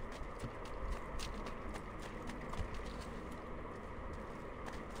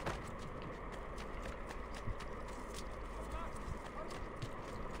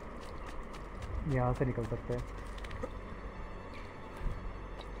 यहाँ से निकल सकते हैं।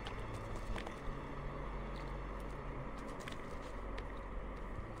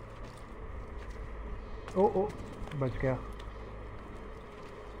 ओ बच गया।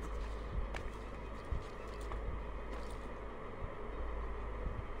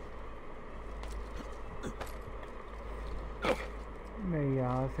 मैं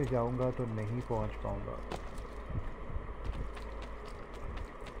यहाँ से जाऊँगा तो नहीं पहुँच पाऊँगा।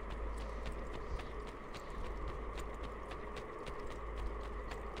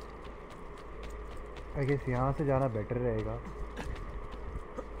 आई गेस यहाँ से जाना बेटर रहेगा।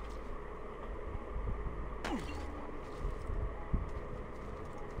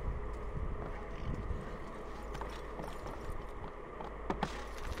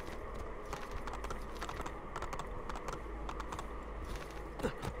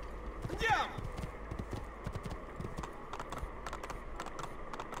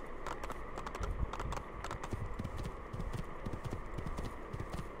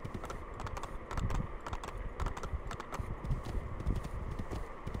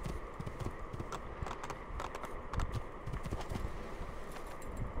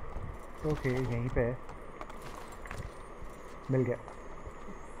 ओके यहीं पे है, मिल गया।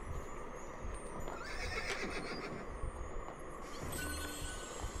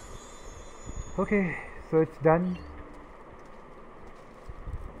 Okay, so it's done.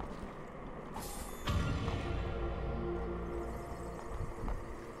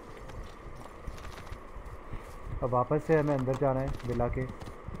 अब वापस से हमें अंदर जाना है विला के.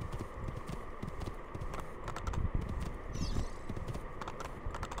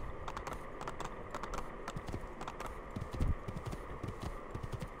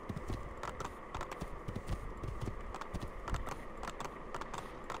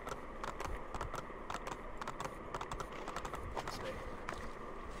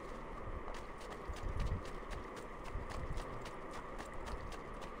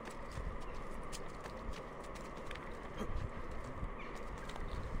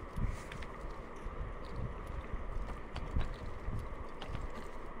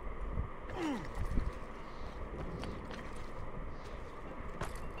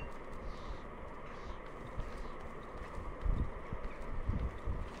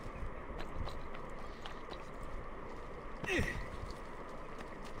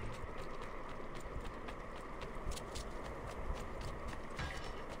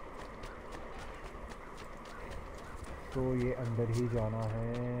 तो ये अंदर ही जाना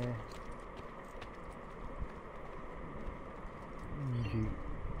है जी.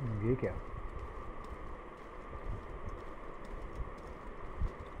 ये क्या?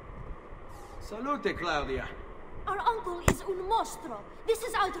 Salute, Claudia. Our uncle is un mostro. This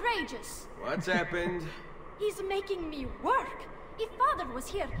is outrageous. What's happened? He's making me work. If father was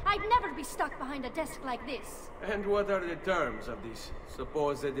here, I'd never be stuck behind a desk like this. And what are the terms of this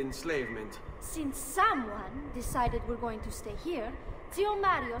supposed enslavement? Since someone decided we're going to stay here, Zio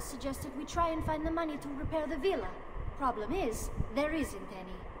Mario suggested we try and find the money to repair the villa. Problem is, there isn't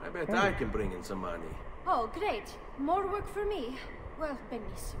any. I bet I can bring in some money. Oh, great. More work for me. Well,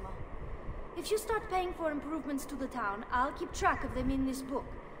 benissimo. If you start paying for improvements to the town, I'll keep track of them in this book.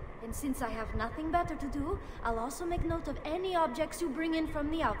 And since I have nothing better to do, I'll also make note of any objects you bring in from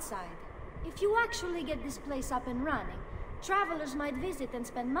the outside. If you actually get this place up and running, travelers might visit and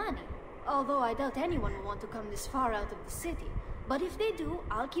spend money. Although I doubt anyone will want to come this far out of the city. But if they do,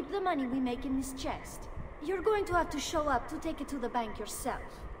 I'll keep the money we make in this chest. You're going to have to show up to take it to the bank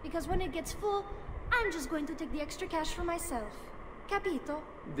yourself. Because when it gets full, I'm just going to take the extra cash for myself. Capito?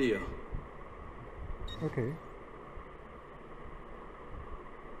 Deal. Okay.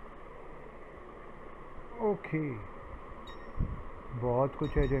 Okay. बहुत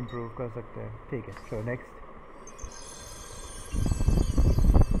कुछ है जो improve कर सकते हैं. ठीक है. So next.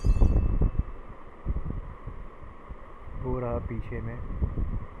 वो रहा पीछे में.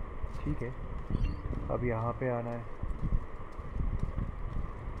 ठीक है. अब यहाँ पे आना है.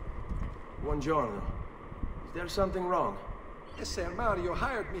 Buongiorno. Is there something wrong? Yes, sir. Mario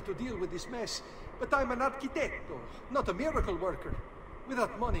hired me to deal with this mess, but I'm an architetto, not a miracle worker.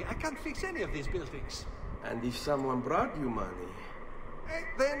 Without money, I can't fix any of these buildings. And if someone brought you money?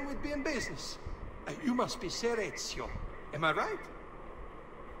 Then we'd be in business. You must be Ser Ezio. Am I right?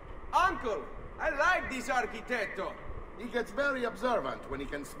 Uncle, I like this architetto. He gets very observant when he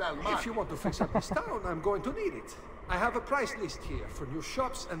can smell mud. If you want to fix up this town, I'm going to need it. I have a price list here for new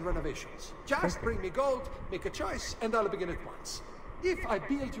shops and renovations. Just bring me gold, make a choice, and I'll begin at once. If I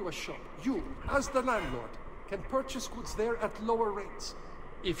build you a shop, you, as the landlord, can purchase goods there at lower rates.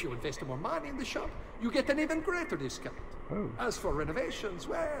 If you invest more money in the shop, you get an even greater discount. Oh. As for renovations,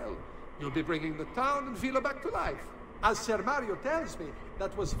 well, you'll be bringing the town and villa back to life. As Ser Mario tells me,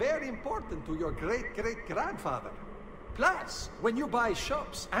 that was very important to your great-great-grandfather. Plus, when you buy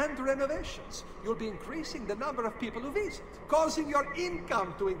shops and renovations, you'll be increasing the number of people who visit, causing your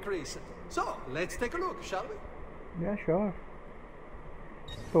income to increase. So, let's take a look, shall we? Yeah, sure.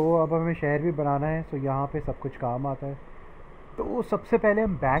 तो अब हमें शहर भी बनाना है, तो यहाँ पे सब कुछ काम आता है. तो सबसे पहले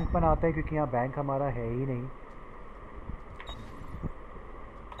हम बैंक बनाते हैं क्योंकि यहाँ बैंक हमारा है ही नहीं.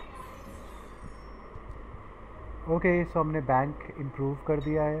 ओके, सो हमने बैंक इम्प्रूव कर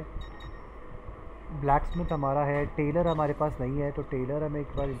दिया है. ब्लैक स्मिथ हमारा है. टेलर हमारे पास नहीं है, तो टेलर हम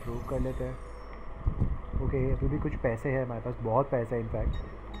एक बार इम्प्रूव कर लेते हैं. ओके, अभी भी कुछ पैसे हैं हमारे पास, बहुत पैसे हैं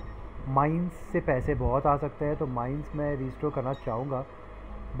इनफैक्ट. माइंस से पैसे बहुत आ सकते हैं, तो माइंस मैं रिस्टोर करना चाहूँगा.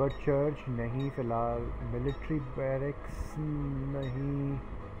 बट चर्च नहीं फ़िलहाल. मिलिट्री बैरिक्स नहीं.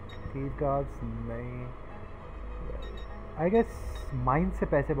 थीव गार्ड्स नहीं. आई गेस माइंस से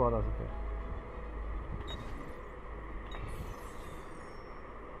पैसे बहुत आ सकते हैं.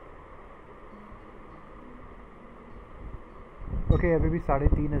 ओके, अभी भी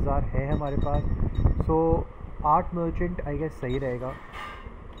 3,500 है हमारे पास. सो 8 मर्चेंट आई गेस सही रहेगा.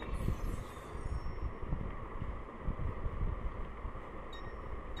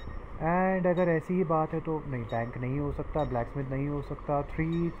 एंड अगर ऐसी ही बात है तो नहीं, बैंक नहीं हो सकता, ब्लैक स्मिथ नहीं हो सकता।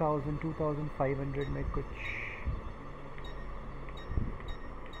 3000 2500 में कुछ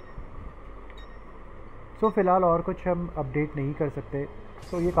तो फ़िलहाल और कुछ हम अपडेट नहीं कर सकते,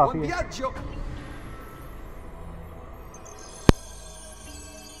 तो ये काफ़ी है।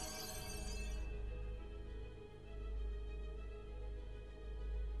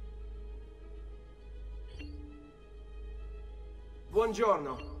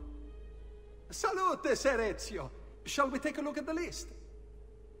 Buongiorno. Salute, Ser Ezio. Shall we take a look at the list?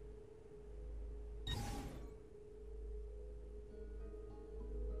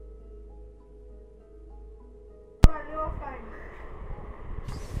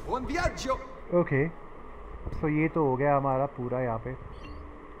 Buon viaggio. Okay, तो ये तो हो गया हमारा पूरा यहाँ पे।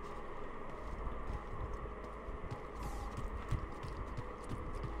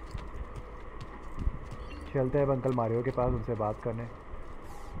 चलते हैं अंकल मारियो के पास उनसे बात करने।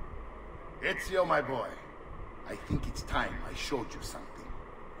 Ezio, my boy, I think it's time I showed you something.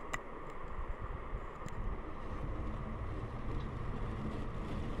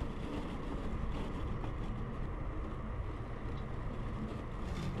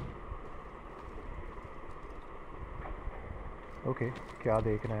 Okay, क्या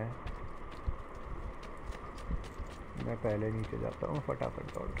देखना है? मैं पहले नीचे जाता हूँ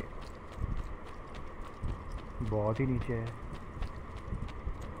फटाफट दौड़ के। बहुत ही नीचे है।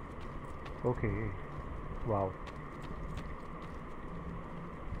 Okay, wow.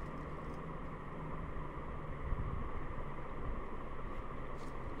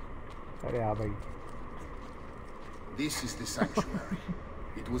 अरे हाँ भाई। This is the sanctuary.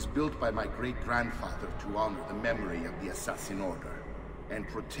 It was built by my great-grandfather to honor the memory of the Assassin Order and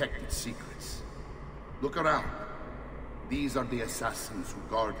protect its secrets. Look around. These are the assassins who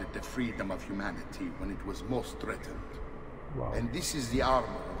guarded the freedom of humanity when it was most threatened. Wow. And this is the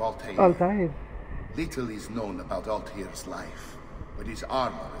armor of Altair. Altair. Little is known about Altair's life, but his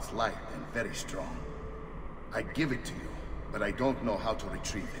armor is light and very strong. I'd give it to you, but I don't know how to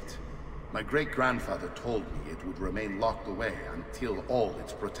retrieve it. My great-grandfather told me it would remain locked away until all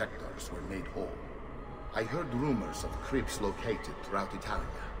its protectors were made whole. I heard rumors of crypts located throughout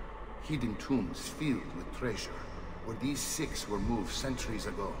Italia, hidden tombs filled with treasure, where these six were moved centuries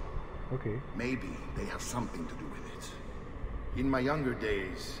ago. Okay. Maybe they have something to do with it. In my younger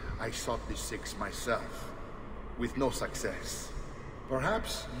days, I sought the six myself, with no success.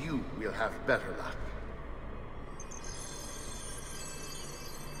 Perhaps you will have better luck.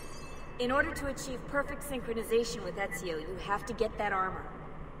 In order to achieve perfect synchronization with Ezio, you have to get that armor.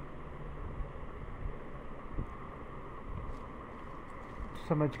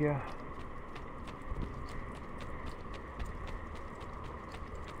 समझ गया।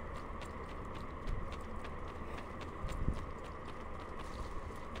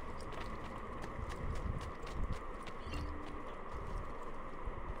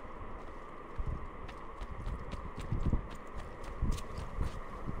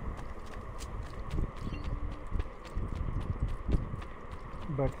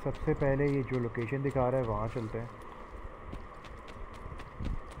 But सबसे पहले ये जो location दिखा रहा है वहाँ चलते हैं।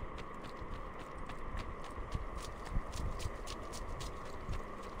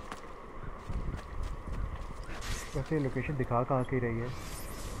 वैसे लोकेशन दिखा कहाँ की रही है?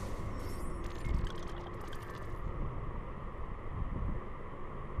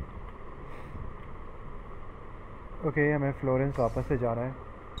 ओके, हमें फ्लोरेंस वापस से जाना है।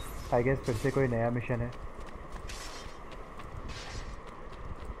 आई गेस फिर से कोई नया मिशन है।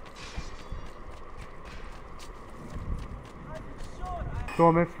 तो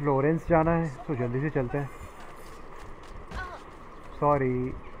हमें फ्लोरेंस जाना है, तो जल्दी से चलते हैं।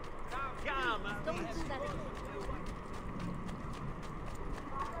 Sorry.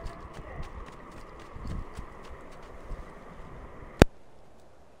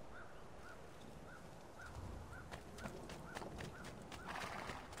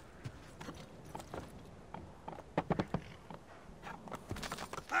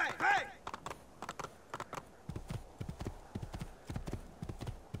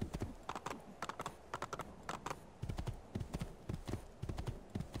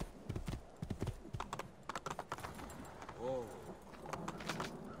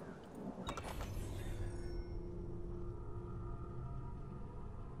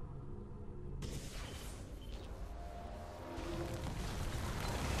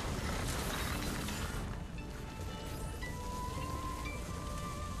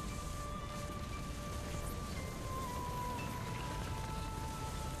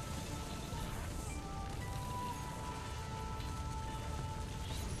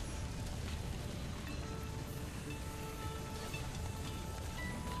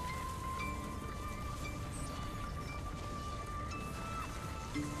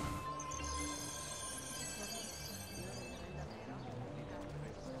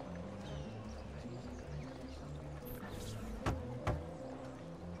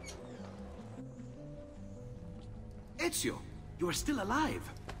 Ezio, you are still alive.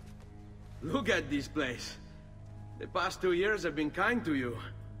 Look at this place. The past 2 years have been kind to you.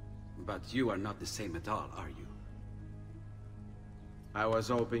 But you are not the same at all, are you? I was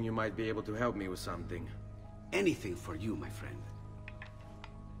hoping you might be able to help me with something. Anything for you, my friend.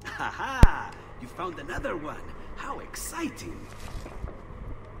 Ha! You found another one. How exciting.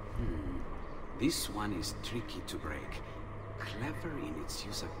 This one is tricky to break. Clever in its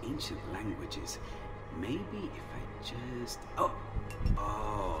use of ancient languages. Maybe if I just...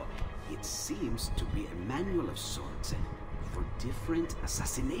 Oh, it seems to be a manual of sorts for different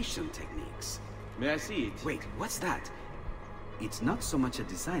assassination techniques. May I see it? Wait, what's that? It's not so much a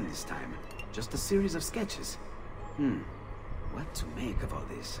design this time, just a series of sketches. What to make of all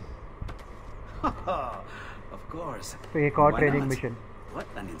this? Of course. तो एक और Why training not? mission. What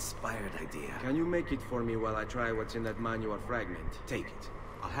an inspired idea. Can you make it for me while I try what's in that manual fragment? Take it.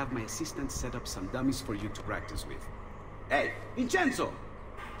 I'll have my assistant set up some dummies for you to practice with. Hey, Vincenzo!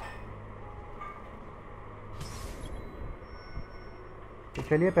 तो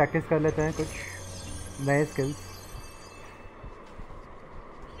चलिए practice कर लेते हैं कुछ नए skills.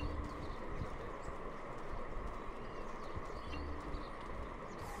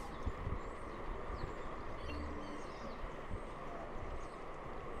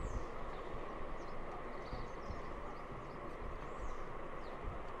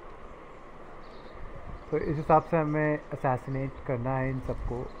 तो इस हिसाब से हमें असैसिनेट करना है इन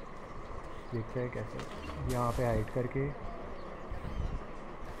सबको. देखते हैं कैसे. यहाँ पे हाइड करके.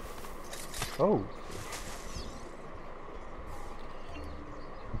 ओह,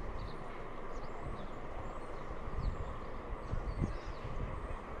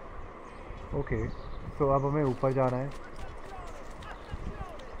 ओके. तो अब हमें ऊपर जाना है.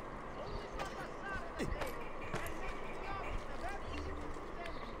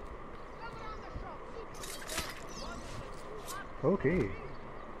 ओके.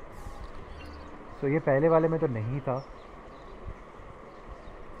 तो ये पहले वाले में तो नहीं था.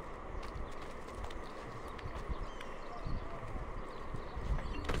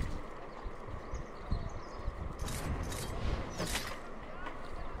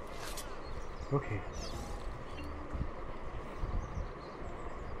 ओके.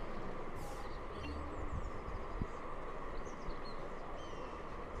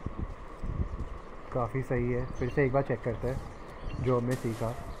 काफ़ी सही है. फिर से एक बार चेक करते हैं जो हमने सीखा.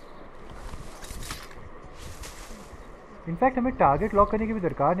 इनफैक्ट हमें टारगेट लॉक करने की भी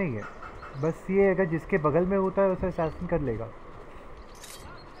दरकार नहीं है. बस ये अगर जिसके बगल में होता है उसे असैसिन कर लेगा.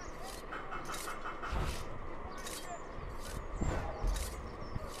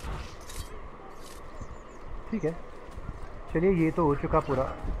 ठीक है. चलिए ये तो हो चुका पूरा.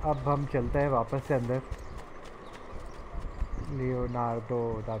 अब हम चलते हैं वापस से अंदर. लियोनार्डो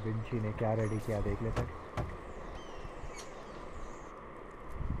दा विंची ने क्या रेडी किया देख लेते हैं.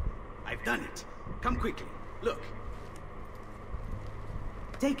 I've done it. Come quickly. Look.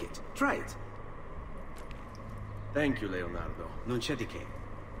 Take it. Try it. Thank you, Leonardo. Non c'è di che.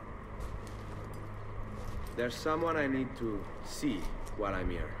 There's someone I need to see while I'm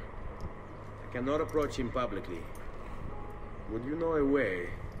here. I cannot approach him publicly. Would you know a way?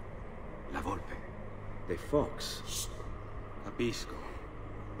 La Volpe. The fox. Shh. Capisco.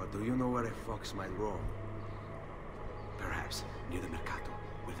 But do you know where a fox might roam? Perhaps near the mercato,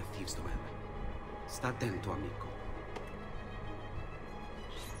 where the thieves dwell. Sta attento, amico.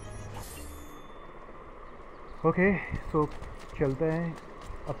 Okay. सो चलते हैं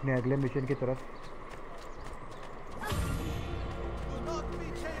अपने अगले mission की तरफ. Do not be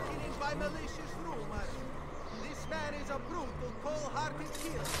taken in by malicious rumors. This man is a brutal, cold-hearted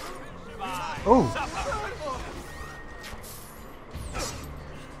killer. Oh.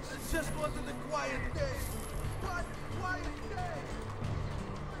 Just wanted a quiet day. One quiet day.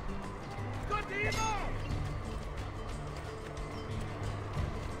 Continue!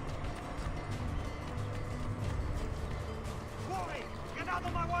 Boy, get out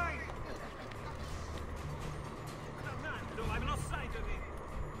of my way! Fernando, I've lost sight of him.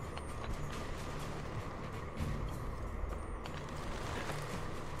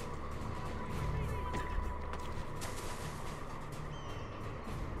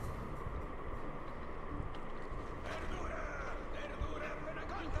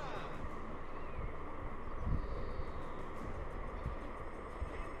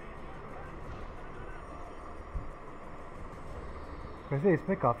 वैसे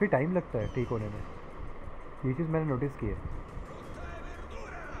इसमें काफ़ी time लगता है ठीक होने में. ये चीज़ मैंने नोटिस की है.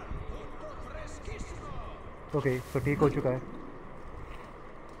 ओके तो ठीक हो चुका है,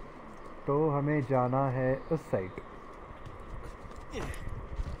 तो हमें जाना है उस साइड।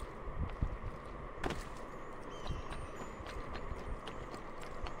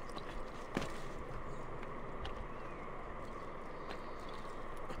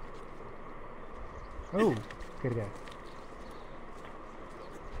 ओह गिर गया।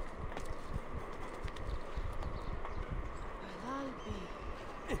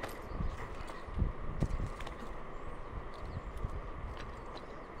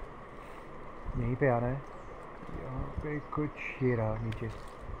 यहीं पे आना है, यहाँ पे कुछ ये रहा नीचे।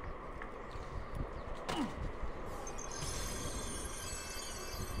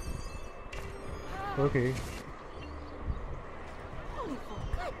 Okay Holy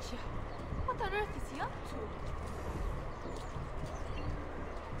focaccia! What on earth is he up to?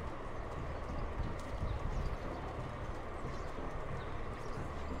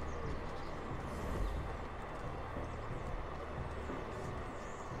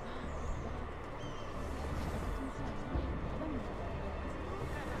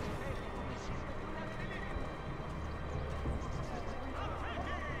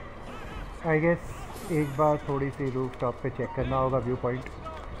 I guess एक बार थोड़ी सी रूफ टॉप पे चेक करना होगा व्यू पॉइंट।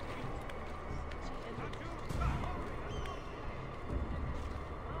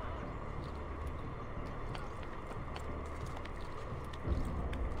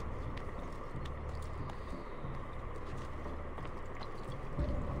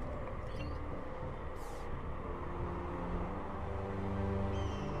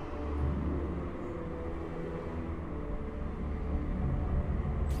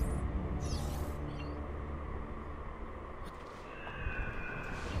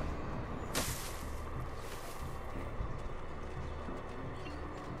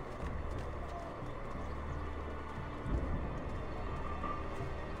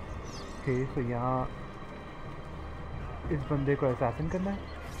 ओके तो यहाँ इस बंदे को असैसिन करना है।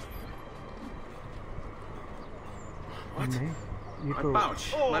 नहीं ये तो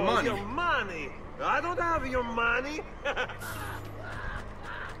My money. Your money. I don't have your money.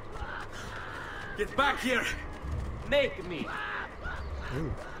 Get back here! Make me.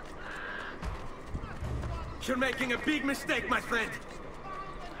 You're making a big mistake, my friend.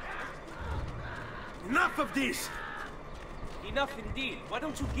 Enough of this! Enough indeed. Why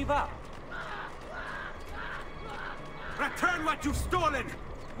don't you give up? Return what you've stolen!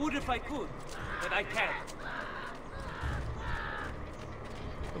 Would if I could, but I can't.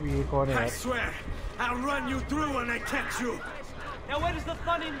 ये कौन है I यार? swear, I'll run you through when I catch you! Now where is the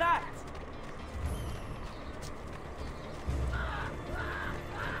fun in that?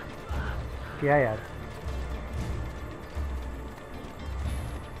 क्या यार?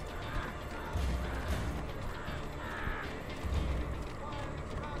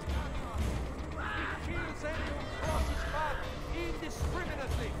 Kills anyone crosses path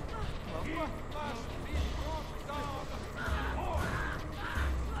indiscriminately. Must be brought down.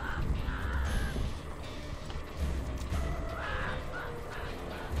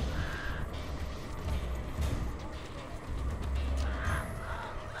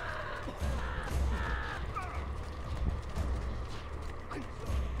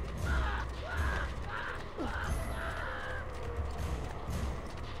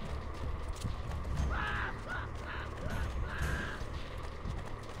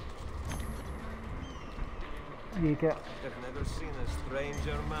 ये क्या? I've never seen a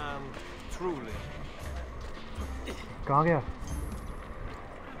stranger man, truly. कहाँ गया?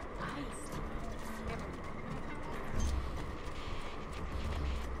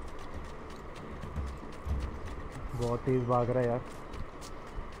 बहुत तेज भाग रहा है यार।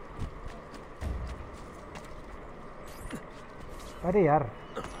 अरे यार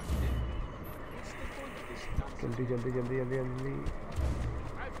जल्दी जल्दी जल्दी जल्दी जल्दी।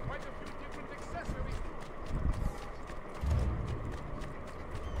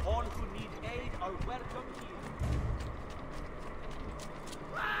 All who need aid are welcome here.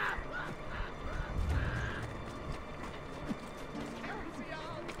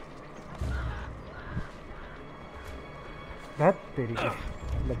 बस तेरी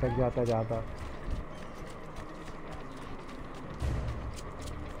लटक जाता जाता।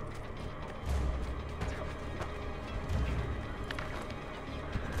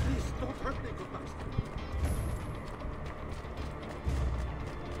 Please, don't hurt me, good master.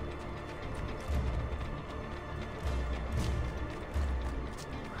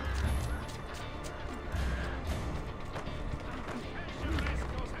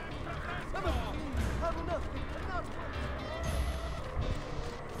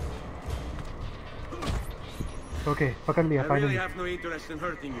 Okay पकड़ लिया I really finally. have no interest in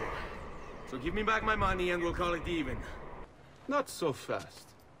hurting you. So give me back my money and we'll call it even. Not so fast.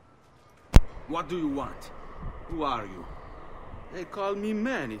 What do you want? Who are you? They call me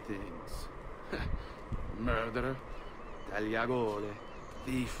many things. Murderer, tagliagole,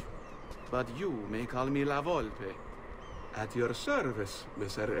 thief. But you may call me La Volpe. At your service,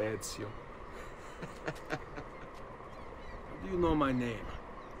 Messer Ezio. Do you know my name?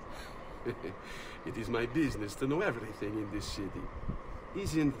 It is my business to know everything in this city.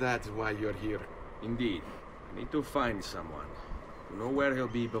 Isn't that why you're here? Indeed. I need to find someone. To know where he'll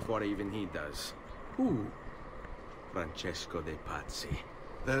be before even he does. Who? Francesco de Pazzi.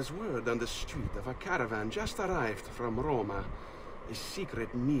 There's word on the street of a caravan just arrived from Roma. A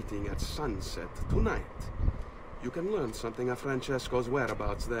secret meeting at sunset tonight. You can learn something of Francesco's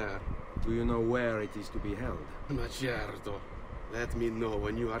whereabouts there. Do you know where it is to be held? Ma certo. Let me know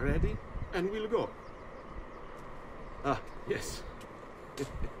when you are ready, and we'll go. Ah, yes.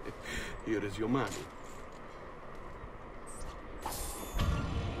 Here is your money.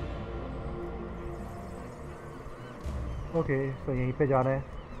 Okay, so यहीं पे जाना है.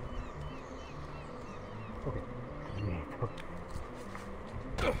 Okay.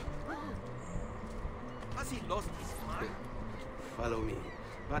 Has he lost his mind? Follow me,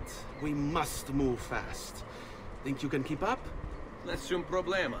 but we must move fast. Think you can keep up? Nessun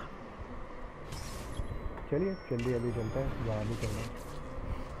problema. चलिए जल्दी अभी चलते हैं, जहाँ भी चलना है.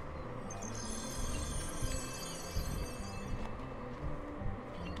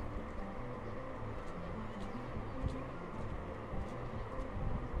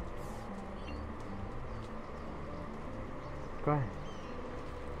 कहाँ है?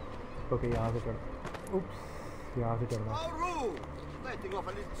 ओके यहाँ से चढ़. उप्स, यहाँ से चढ़ना. Oh, letting off a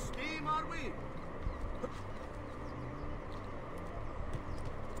little steam, are we?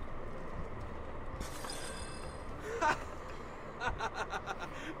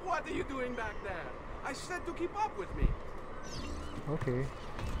 What are you doing back there? I said to keep up with me. Okay.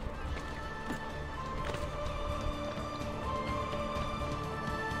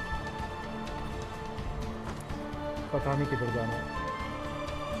 पता नहीं किधर जाना है.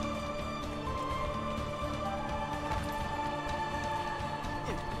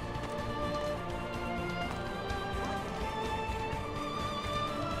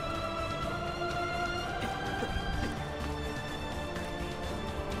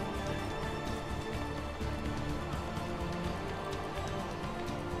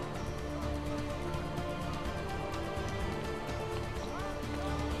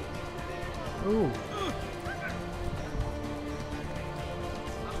 Ooh.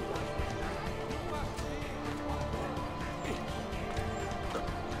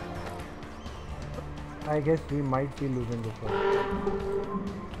 I guess we might be losing this one.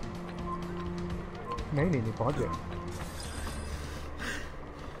 नहीं पहुंच गए.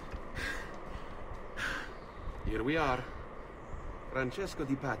 Here we are. Francesco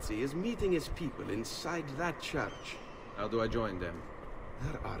de Pazzi is meeting his people inside that church. How do I join them?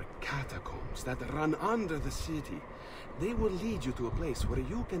 There are catacombs that run under the city. They will lead you to a place where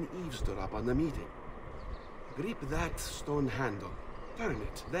you can eavesdrop on the meeting. Grip that stone handle. Turn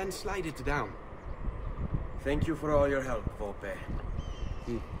it, then slide it down. Thank you for all your help, Volpe.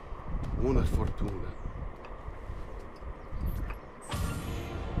 Una fortuna.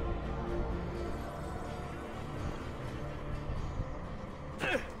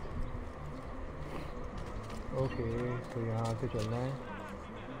 Okay, तो यहाँ से चलना है.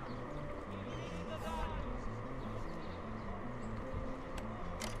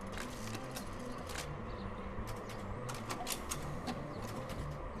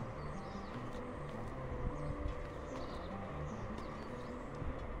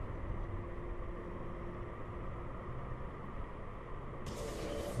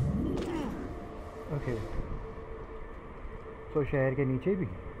 Okay, तो शहर के नीचे भी.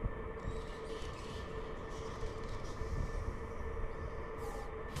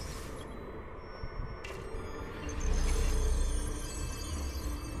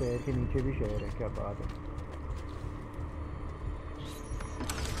 शहर के नीचे भी शहर है, क्या बात है.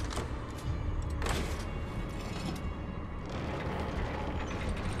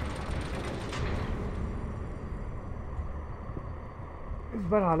 इस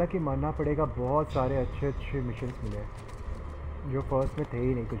बार हालांकि मानना पड़ेगा बहुत सारे अच्छे मिशंस मिले जो फर्स्ट में थे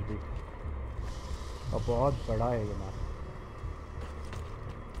ही नहीं कुछ भी, और बहुत बड़ा है ये मैप.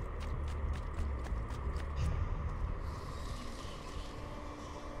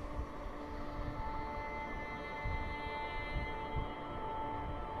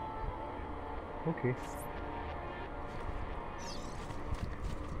 Okay.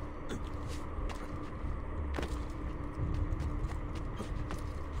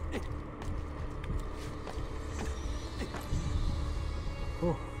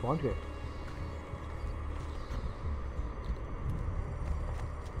 पहुंच गए।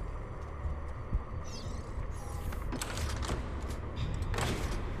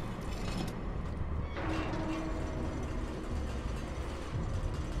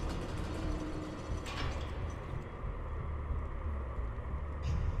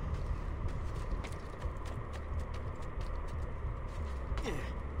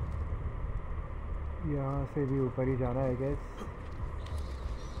 यहाँ से भी ऊपर ही जाना है गैस।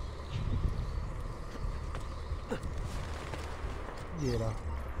 ये रहा।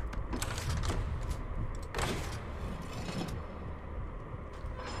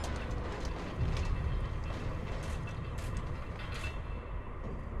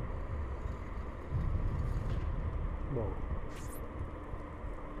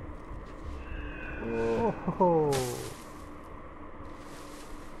 ओह,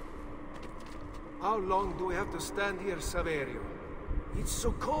 how long do we have to stand here, Saverio? It's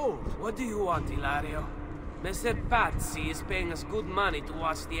so cold. What do you want, Hilario? Messer Pazzi is paying us good money to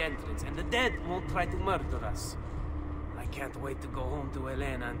watch the entrance, and the dead won't try to murder us. I can't wait to go home to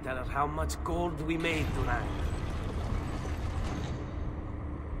Elena and tell her how much gold we made tonight.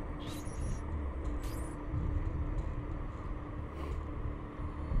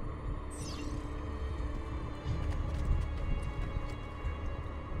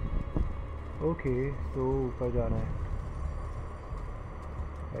 Okay, तो ऊपर जाना है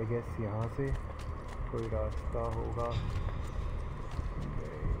I guess. यहाँ से कोई रास्ता होगा,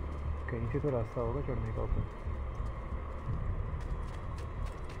 कहीं से तो रास्ता होगा चढ़ने का ऊपर।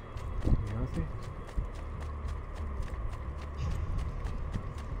 यहाँ से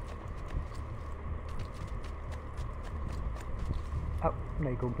अब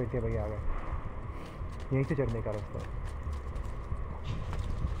नहीं, घूम फिर के भाई आ गए। यहीं से चढ़ने का रास्ता है।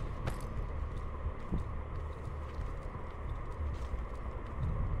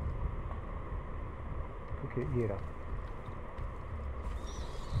 ओके, ये रहा।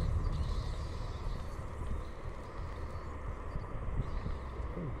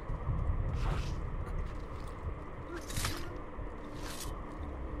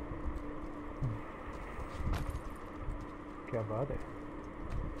 क्या बात है।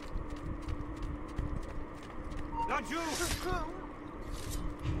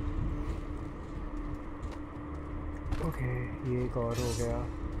 ओके, ये एक और हो गया।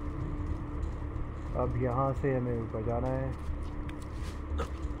 अब यहाँ से हमें ऊपर जाना है।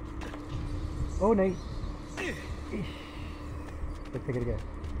 ओह नहीं, कैसे गिर गया।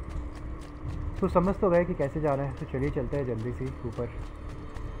 तो समझ तो गए कि कैसे जाना है, तो चलिए चलते हैं जल्दी से ऊपर।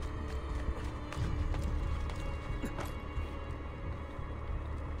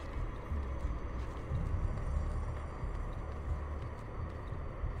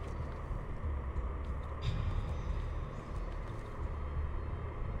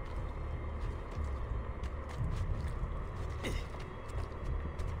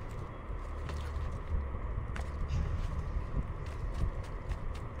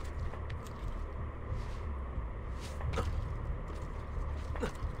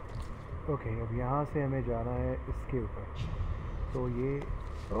 ओके, अब यहाँ से हमें जाना है इसके ऊपर। तो ये,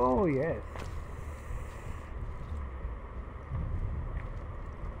 ओह यस,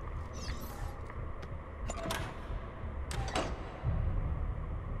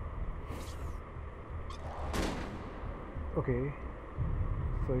 ओके,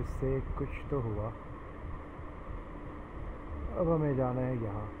 तो इससे कुछ तो हुआ। अब हमें जाना है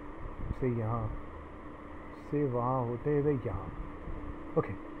यहाँ से वहाँ होते हुए यहाँ।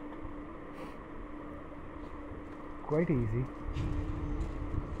 Okay, quite easy.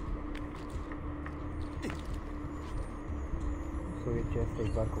 सो ये चेस्ट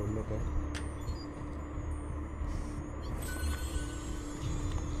एक बार खोल लेते हैं।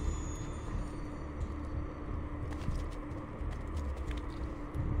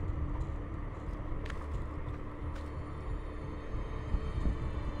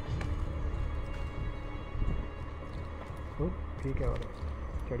 ठीक है, और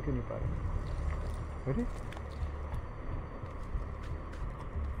चढ़ क्यों नहीं पा रहे? अरे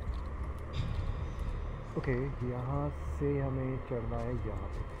ओके, यहाँ से हमें चढ़ना है यहाँ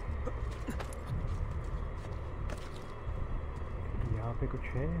पे। यहाँ पे कुछ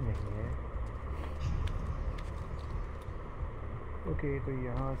है नहीं है। ओके, तो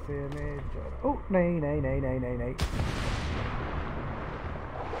यहाँ से हमें ओह नहीं नहीं नहीं नहीं नहीं नहीं,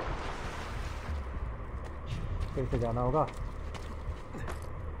 फिर से जाना होगा।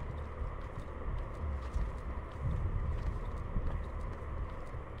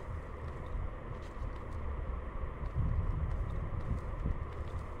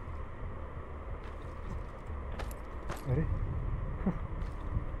 अरे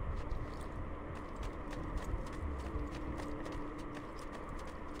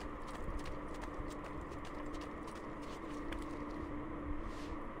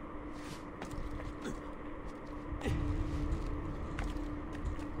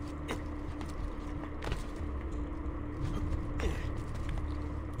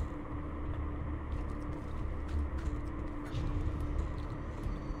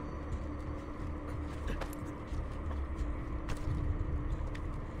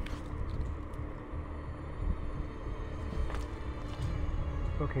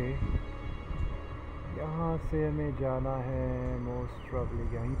ओके यहाँ से हमें जाना है मोस्ट प्रॉब्ली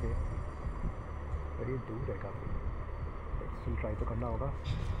यहीं पे, पर ये दूर है काफ़ी, स्टिल ट्राई तो करना होगा।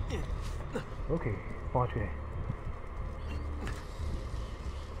 ओके पहुँच गए।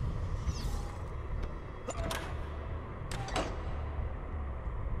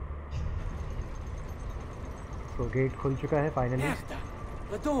 तो गेट खुल चुका है finally.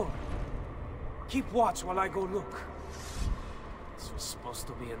 The door. Keep watch while I go look. This was supposed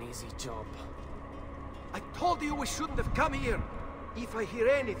to be an easy job. I told you we shouldn't have come here. If I hear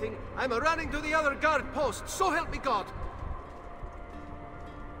anything, I'm running to the other guard post. So help me God.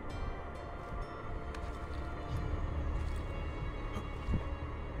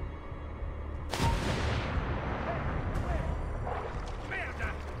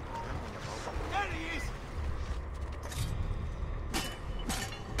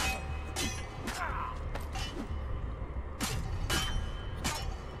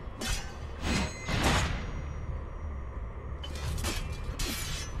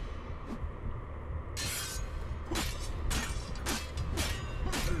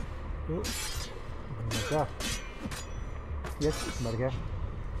 क्या? Yes मर गया।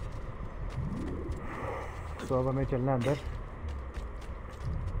 तो अब हमें चलना अंदर।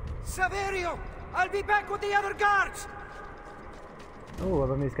 Saverio, I'll be back with the other guards. ओह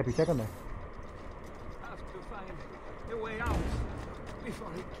अब हमें इसका पीछा करना है। Have to find a way out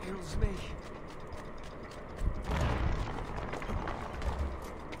before he kills me.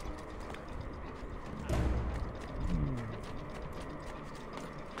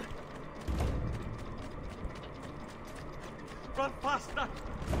 Run faster!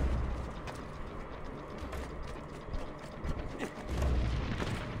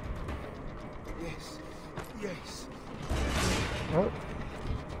 Yes, yes. Oh.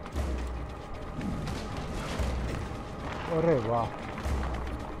 अरे वाह।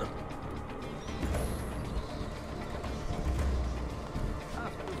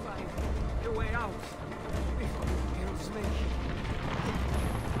 Have to find a way out before he kills me.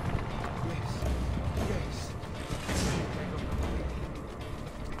 Yes, yes.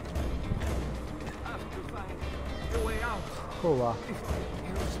 Have to find a way out ओह वाह before he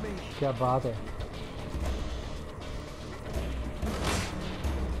kills me. क्या बात है।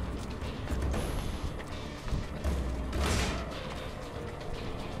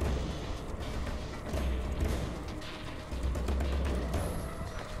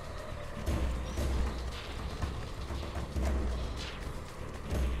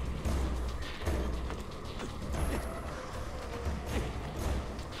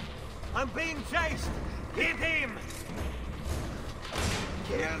 I'm being chased! Hit him!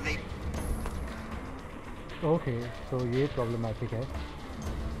 Kill the... okay तो ये problematic है।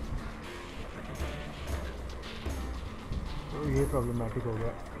 तो ये problematic हो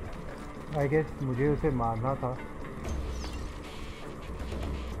गया। आई गेस मुझे उसे मारना था।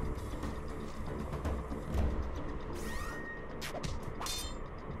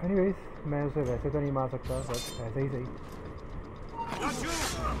 एनीवेज मैं उसे वैसे तो नहीं मार सकता, बट ऐसे ही सही। Not you!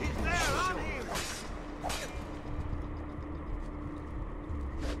 He's there! On him!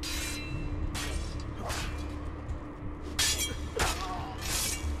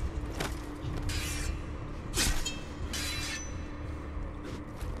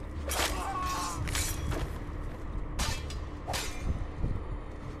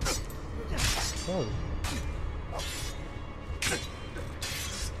 Oh.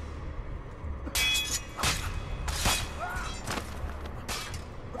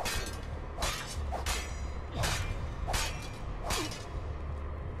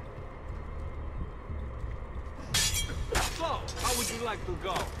 So, how would you like to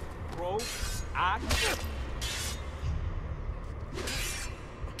go? Pro? Act?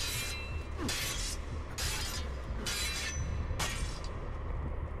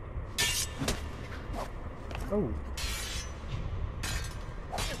 Oh.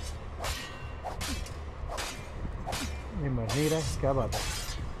 ये मर नहीं रहा है, क्या बात है।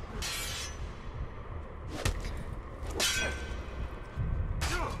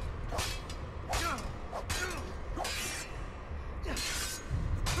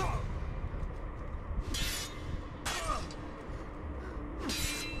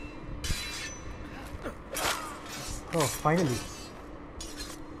 ओह फाइनली।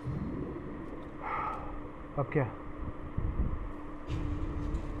 अब क्या?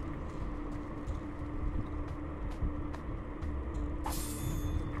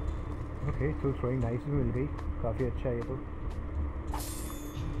 ओके तो थ्रोइंग नाइफ भी मिल गई, काफ़ी अच्छा है ये तो।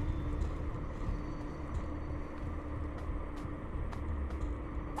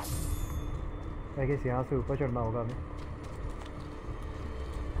 आई गेस यहाँ से ऊपर चढ़ना होगा हमें।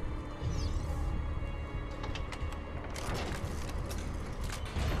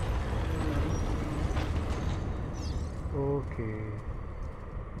 Okay.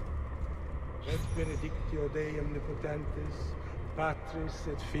 Et benedictio Dei omnipotentis, Patris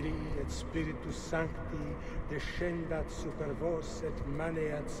et Filii et Spiritus Sancti, descendat super vos et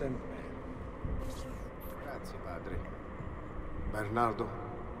maneat semper. Grazie, Padre. Bernardo?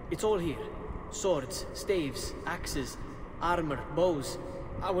 It's all here. Swords, staves, axes, armor, bows.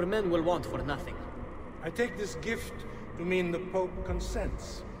 Our men will want for nothing. I take this gift to mean the Pope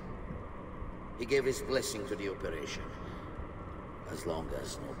consents. He gave his blessing to the operation. As long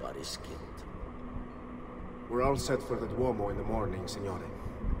as nobody's killed. We're all set for the Duomo in the morning, Signore.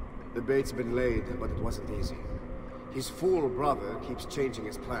 The bait's been laid, but it wasn't easy. His fool brother keeps changing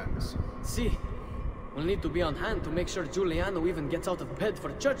his plans. See, we'll need to be on hand to make sure Giuliano even gets out of bed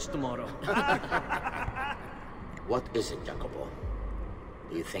for church tomorrow. What is it, Jacopo?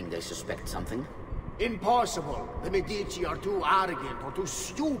 Do you think they suspect something? Impossible. The Medici are too arrogant or too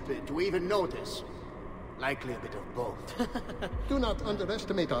stupid to even notice. Likely a bit of both. Do not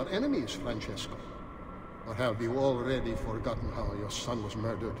underestimate our enemies, Francesco. Or have you already forgotten how your son was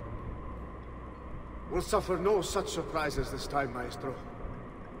murdered? We'll suffer no such surprises this time, Maestro.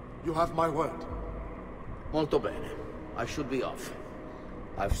 You have my word. Molto bene. I should be off.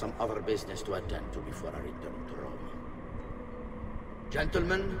 I've some other business to attend to before I return to Rome.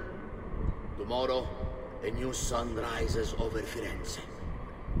 Gentlemen, tomorrow, a new sun rises over Firenze.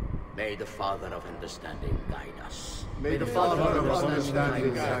 May the Father of Understanding guide us. May the Father of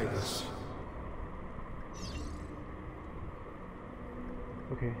Understanding guide us.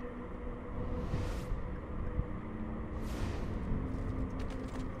 Okay.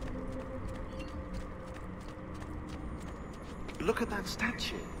 Look at that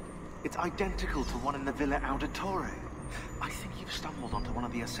statue. It's identical to one in the Villa Auditore. I think you've stumbled onto one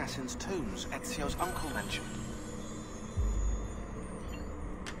of the assassin's tombs Ezio's uncle mentioned.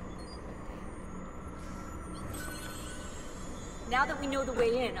 Now that we know the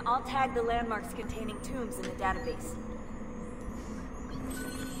way in, I'll tag the landmarks containing tombs in the database.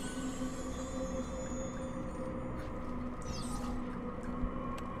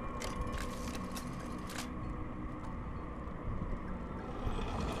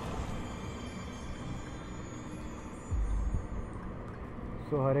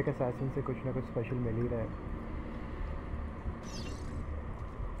 So हर एक assassin से कुछ ना कुछ special मिल ही रहा है.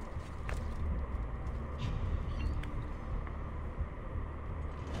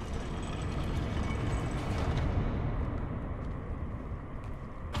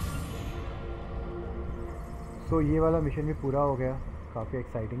 तो ये वाला मिशन भी पूरा हो गया. काफ़ी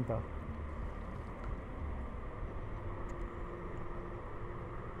एक्साइटिंग था.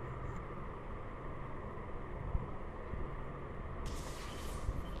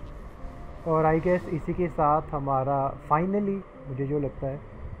 और आई गेस इसी के साथ हमारा फाइनली मुझे जो लगता है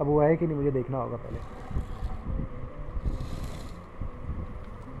अब वो है कि नहीं मुझे देखना होगा पहले.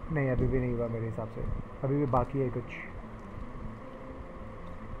 नहीं अभी भी नहीं हुआ मेरे हिसाब से. अभी भी बाकी है कुछ.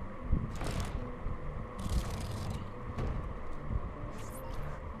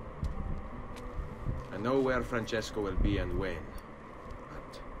 I know where Francesco will be and when.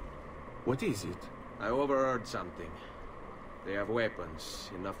 But what is it? I overheard something. They have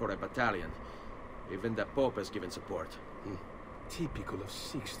weapons, enough for a battalion. Even the Pope has given support. Typical of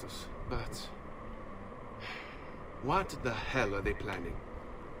Sixtus, but... what the hell are they planning?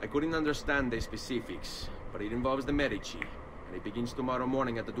 I couldn't understand the specifics, but it involves the Medici, and it begins tomorrow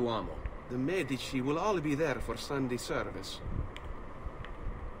morning at the Duomo. The Medici will all be there for Sunday service.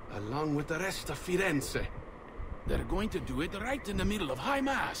 Along with the rest of Firenze. They're going to do it right in the middle of High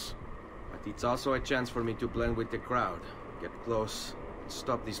Mass. But it's also a chance for me to blend with the crowd. Get close, and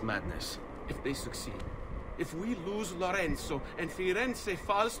stop this madness. If they succeed, if we lose Lorenzo and Firenze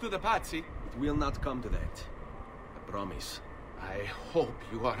falls to the Pazzi... It will not come to that. I promise. I hope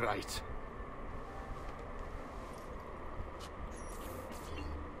you are right.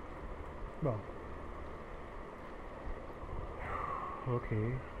 Well.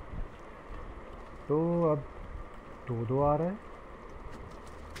 Okay. तो अब दो आ रहा है.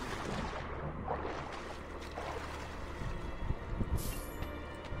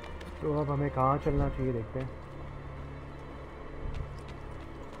 तो अब हमें कहाँ चलना चाहिए देखते हैं.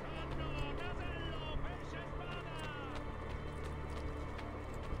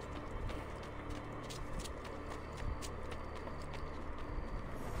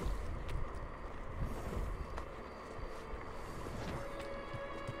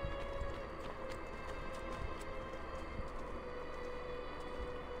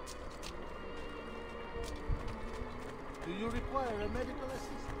 Do you require a medical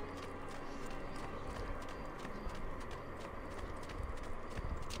assistant?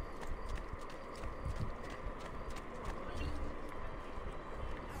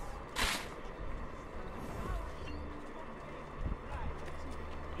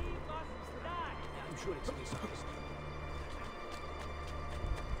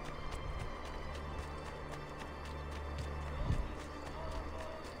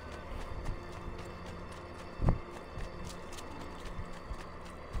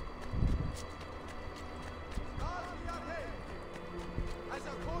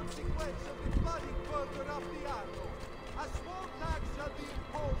 consequence of the flooding further up the Arno. A small tax shall be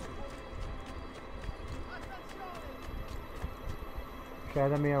imposed for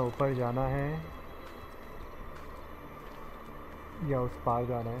शायद हमें यहाँ ऊपर जाना है या उस पार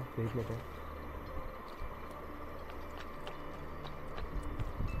जाना है, देख लेते हैं।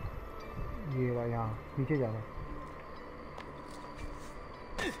 ये रहा, यहाँ नीचे जाना है।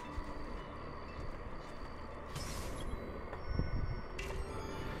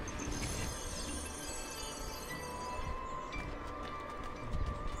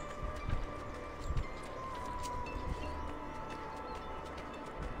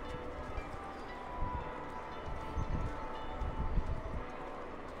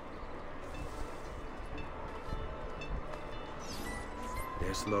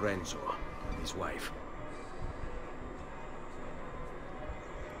 There's Lorenzo and his wife.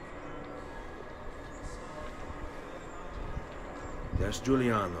 There's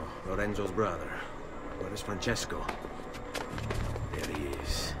Giuliano, Lorenzo's brother. Where is Francesco? There he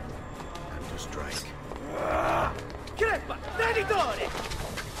is. Time to strike. Crepa! Traditore!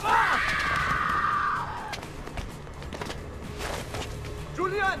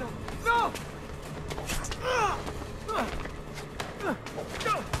 Giuliano! No! No!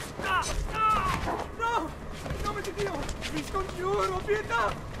 In nome di Dio! Vi scongiuro,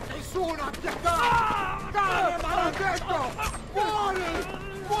 pietà! Nessuno a pietà! Cane maledetto! Muori!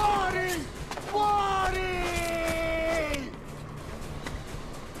 Muori! Muori!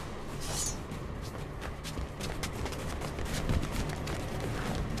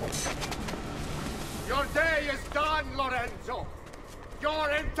 Your day is done, Lorenzo! Your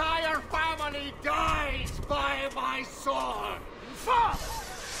entire family dies by my sword! Fuck!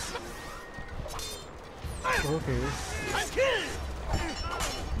 Okay. And kill!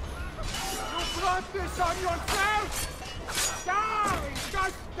 You brought this on yourself! Die!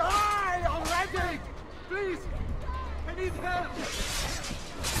 Just die already! Please! I need help!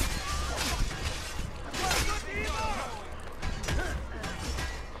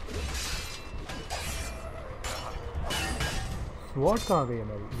 Sword कहाँ गई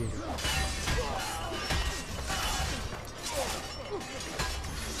हमारी? ये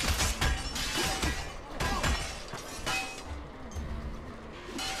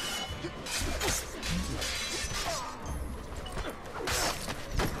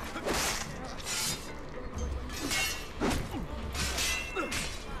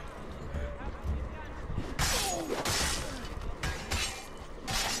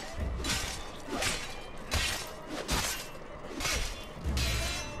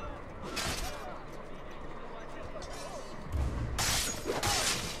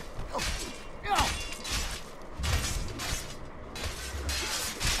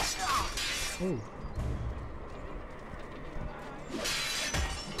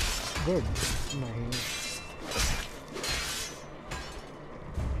good नहीं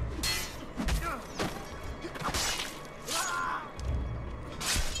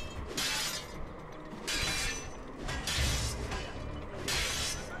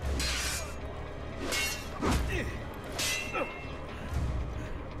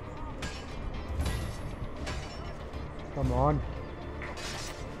Come on.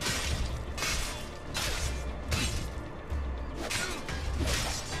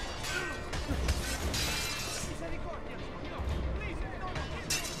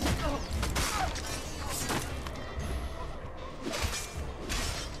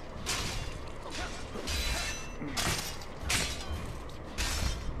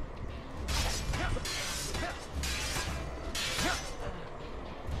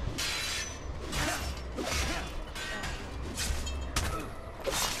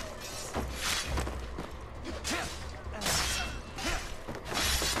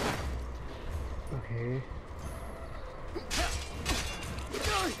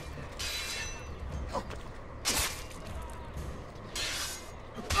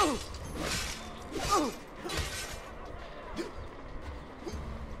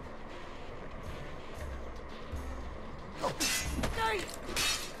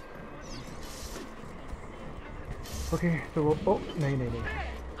 Okay तो वो ओ नहीं नहीं नहीं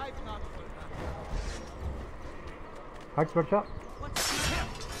हट बच्चा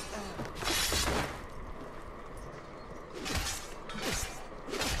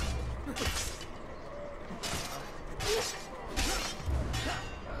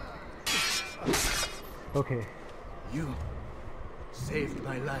okay You saved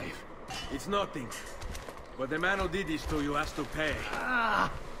my life. It's nothing. But the man who did this to you has to pay.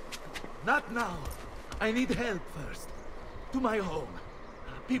 Not now. I need help first. To my home.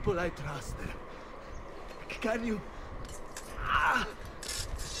 People I trust. Can you...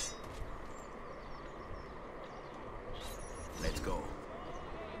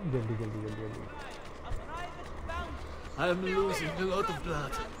 जल्दी जल्दी जल्दी जल्दी। I'm losing a lot of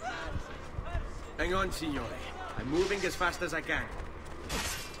blood. Hang on, signore. I'm moving as fast as I can.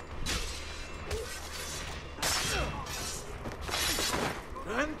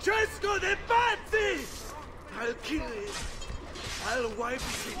 Francesco de Pazzi! I'll kill him. I'll wipe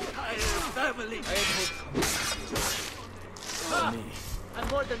his entire family. I'm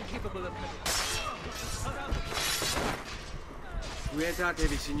more than capable of it.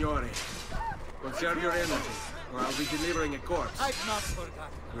 Quietatevi, signore. Conserve your energy, or I'll be delivering a corpse. I've not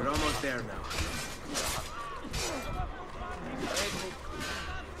forgotten. We're almost there now.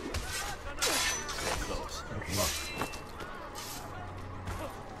 Close.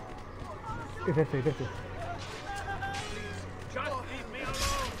 इधर से इधर से। Just leave me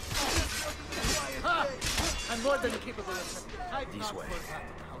alone. I'm more than capable of it. I've This not way.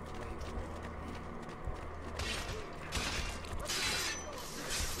 forgotten how to wait.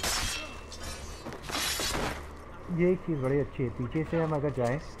 ये एक चीज़ बड़ी अच्छी है, पीछे से हम अगर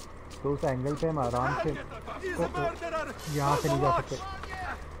जाएं तो उस एंगल पे हम आराम से यहाँ से नहीं जा सकते,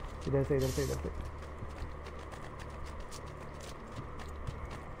 इधर से इधर से इधर से।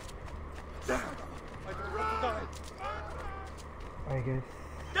 I guess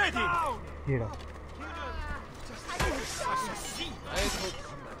ये रहा।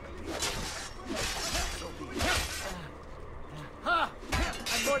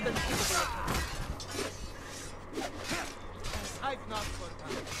 I'm more than capable of it. I've not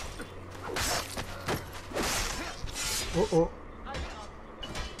forgotten. Oh oh.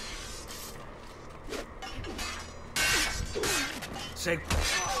 Say.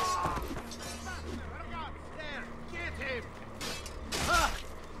 Get him!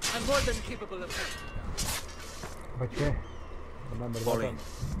 I'm more than capable of it. बच गए, वरना मर Fall जाता। in.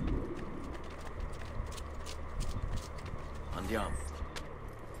 Andiamo.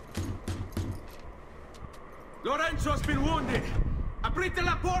 Lorenzo's been wounded! Aprite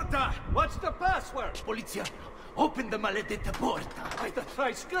la porta! What's the password? Polizia, open the maledetta porta. By the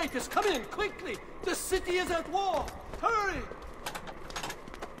thrice greatest, come in quickly! The city is at war! Hurry!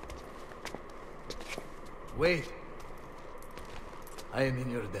 Wait. I am in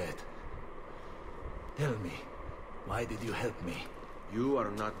your debt. Tell me, why did you help me? You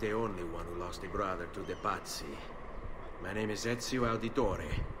are not the only one who lost a brother to the Pazzi. My name is Ezio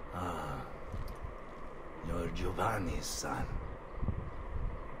Auditore. Ah. You're Giovanni's son.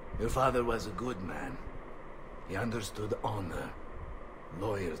 Your father was a good man. He understood honor,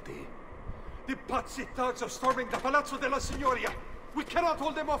 loyalty. The Pazzi thugs are storming the Palazzo della Signoria. We cannot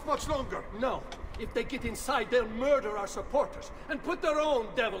hold them off much longer. No. If they get inside, they'll murder our supporters and put their own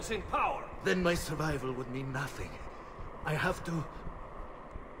devils in power. Then my survival would mean nothing. I have to...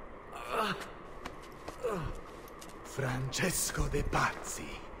 Francesco de Pazzi.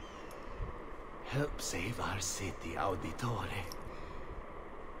 Help save our city, Auditore.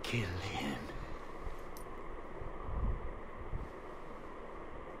 Kill him.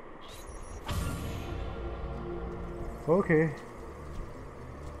 Okay.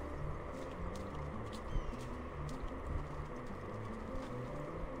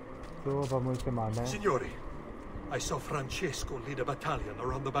 तो अब हम उससे मारना है। Signori, I saw Francesco lead a battalion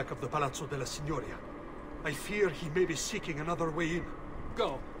around the back of the Palazzo della Signoria. I fear he may be seeking another way in.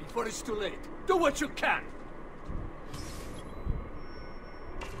 Go, before it's too late. Do what you can!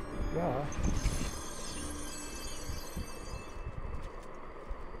 Yeah.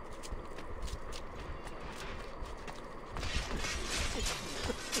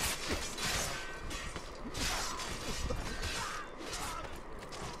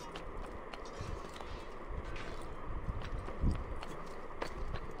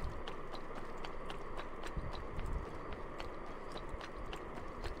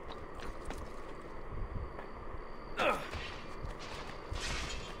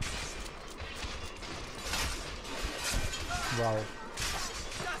 Wow.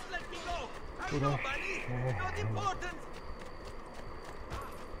 Just let me go. I'm पूरा nobody. Not important.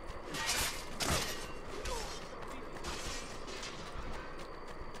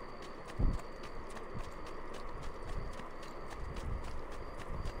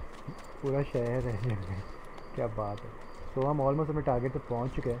 पूरा शहर है क्या बात है। तो हम almost अपने टारगेट पे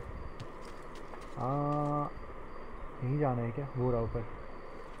पहुंच चुके हैं। यहीं जाना है क्या? वो रहा ऊपर।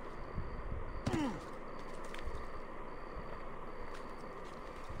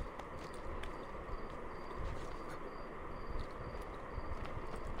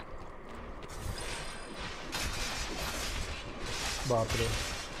 बाप रे।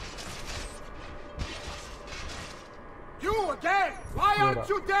 You again? Why aren't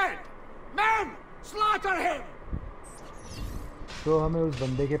you dead? Men, slaughter him! तो हमें उस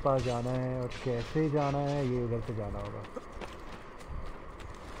बंदे के पास जाना है और कैसे जाना है ये उधर से जाना होगा।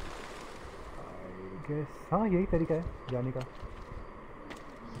 हाँ यही तरीका है जाने का।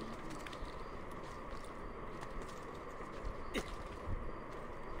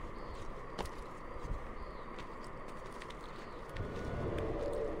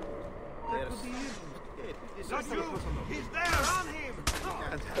 He's there! On him!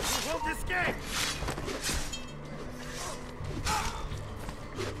 He won't escape!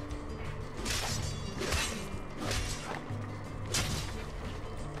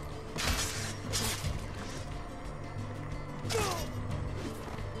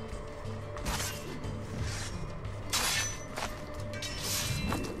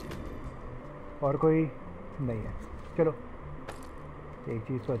 और कोई नहीं है। चलो एक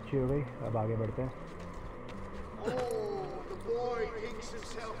चीज़ तो अच्छी हो गई, अब आगे बढ़ते हैं। The boy thinks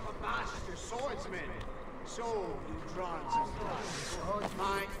himself a master swordsman. So he draws his blood.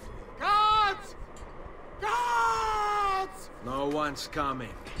 Fine. Guards! Guards! No one's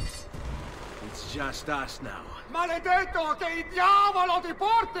coming. It's just us now. Maledetto che il diavolo ti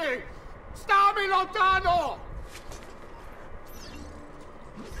porti! Stammi lontano!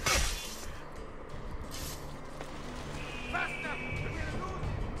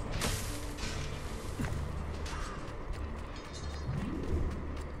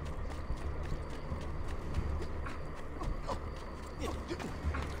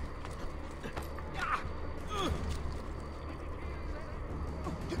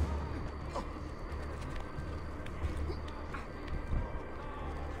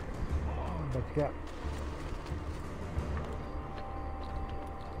 बच गया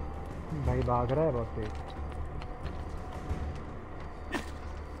भाई, भाग रहा है बहुत तेज।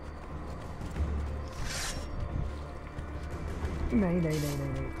 नहीं नहीं नहीं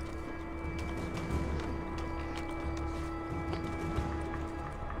नहीं नहीं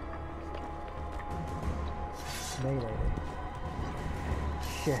नहीं नहीं नहीं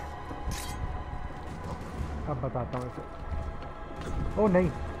Shit. अब बताता हूँ इसे। ओ नहीं,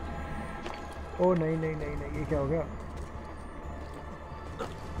 ओ नहीं नहीं नहीं नहीं, ये क्या हो गया?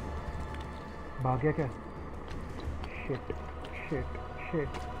 भाग गया क्या? शिट शिट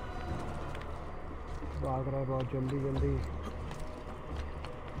शिट, भाग रहा है बहुत जल्दी जल्दी।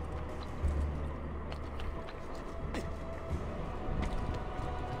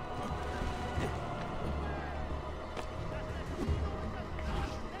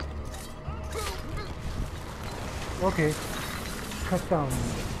 Okay, cut down.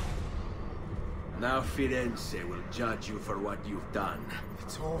 Now Firenze will judge you for what you've done.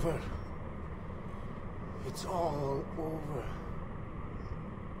 It's over. It's all over.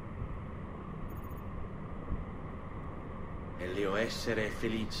 Meglio essere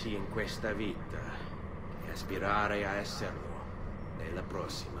felici in questa vita che aspirare a esserlo nella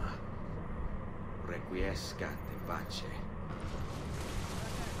prossima. Requiescat in pace.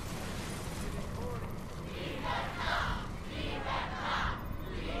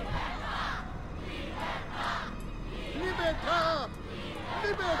 Libertà!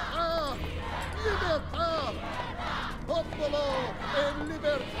 Libertà! Libertà! Popolo e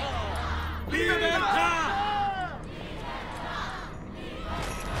libertà! Libertà!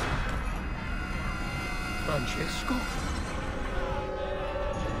 Francesco?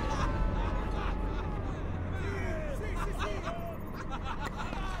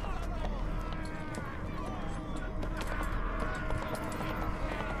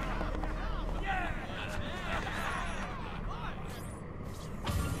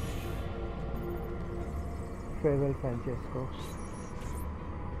 Farewell Francesco.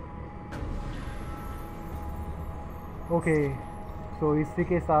 Okay, सो इसी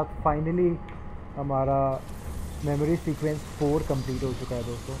के साथ finally हमारा memory sequence 4 complete हो चुका है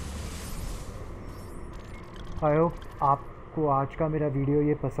दोस्तों। I hope आपको आज का मेरा वीडियो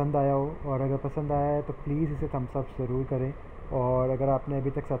ये पसंद आया हो, और अगर पसंद आया है तो प्लीज़ इसे थम्स अप ज़रूर करें, और अगर आपने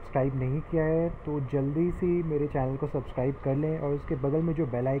अभी तक सब्सक्राइब नहीं किया है तो जल्दी से मेरे चैनल को सब्सक्राइब कर लें, और उसके बगल में जो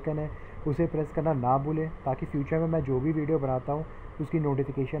बेल आइकन है उसे प्रेस करना ना भूलें, ताकि फ्यूचर में मैं जो भी वीडियो बनाता हूँ उसकी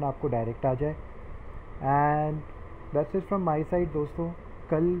नोटिफिकेशन आपको डायरेक्ट आ जाए। And that's it from my side दोस्तों।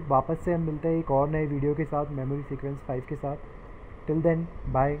 कल वापस से हम मिलते हैं एक और नए वीडियो के साथ, मेमोरी सीक्वेंस 5 के साथ। Till then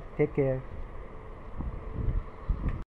bye, take care.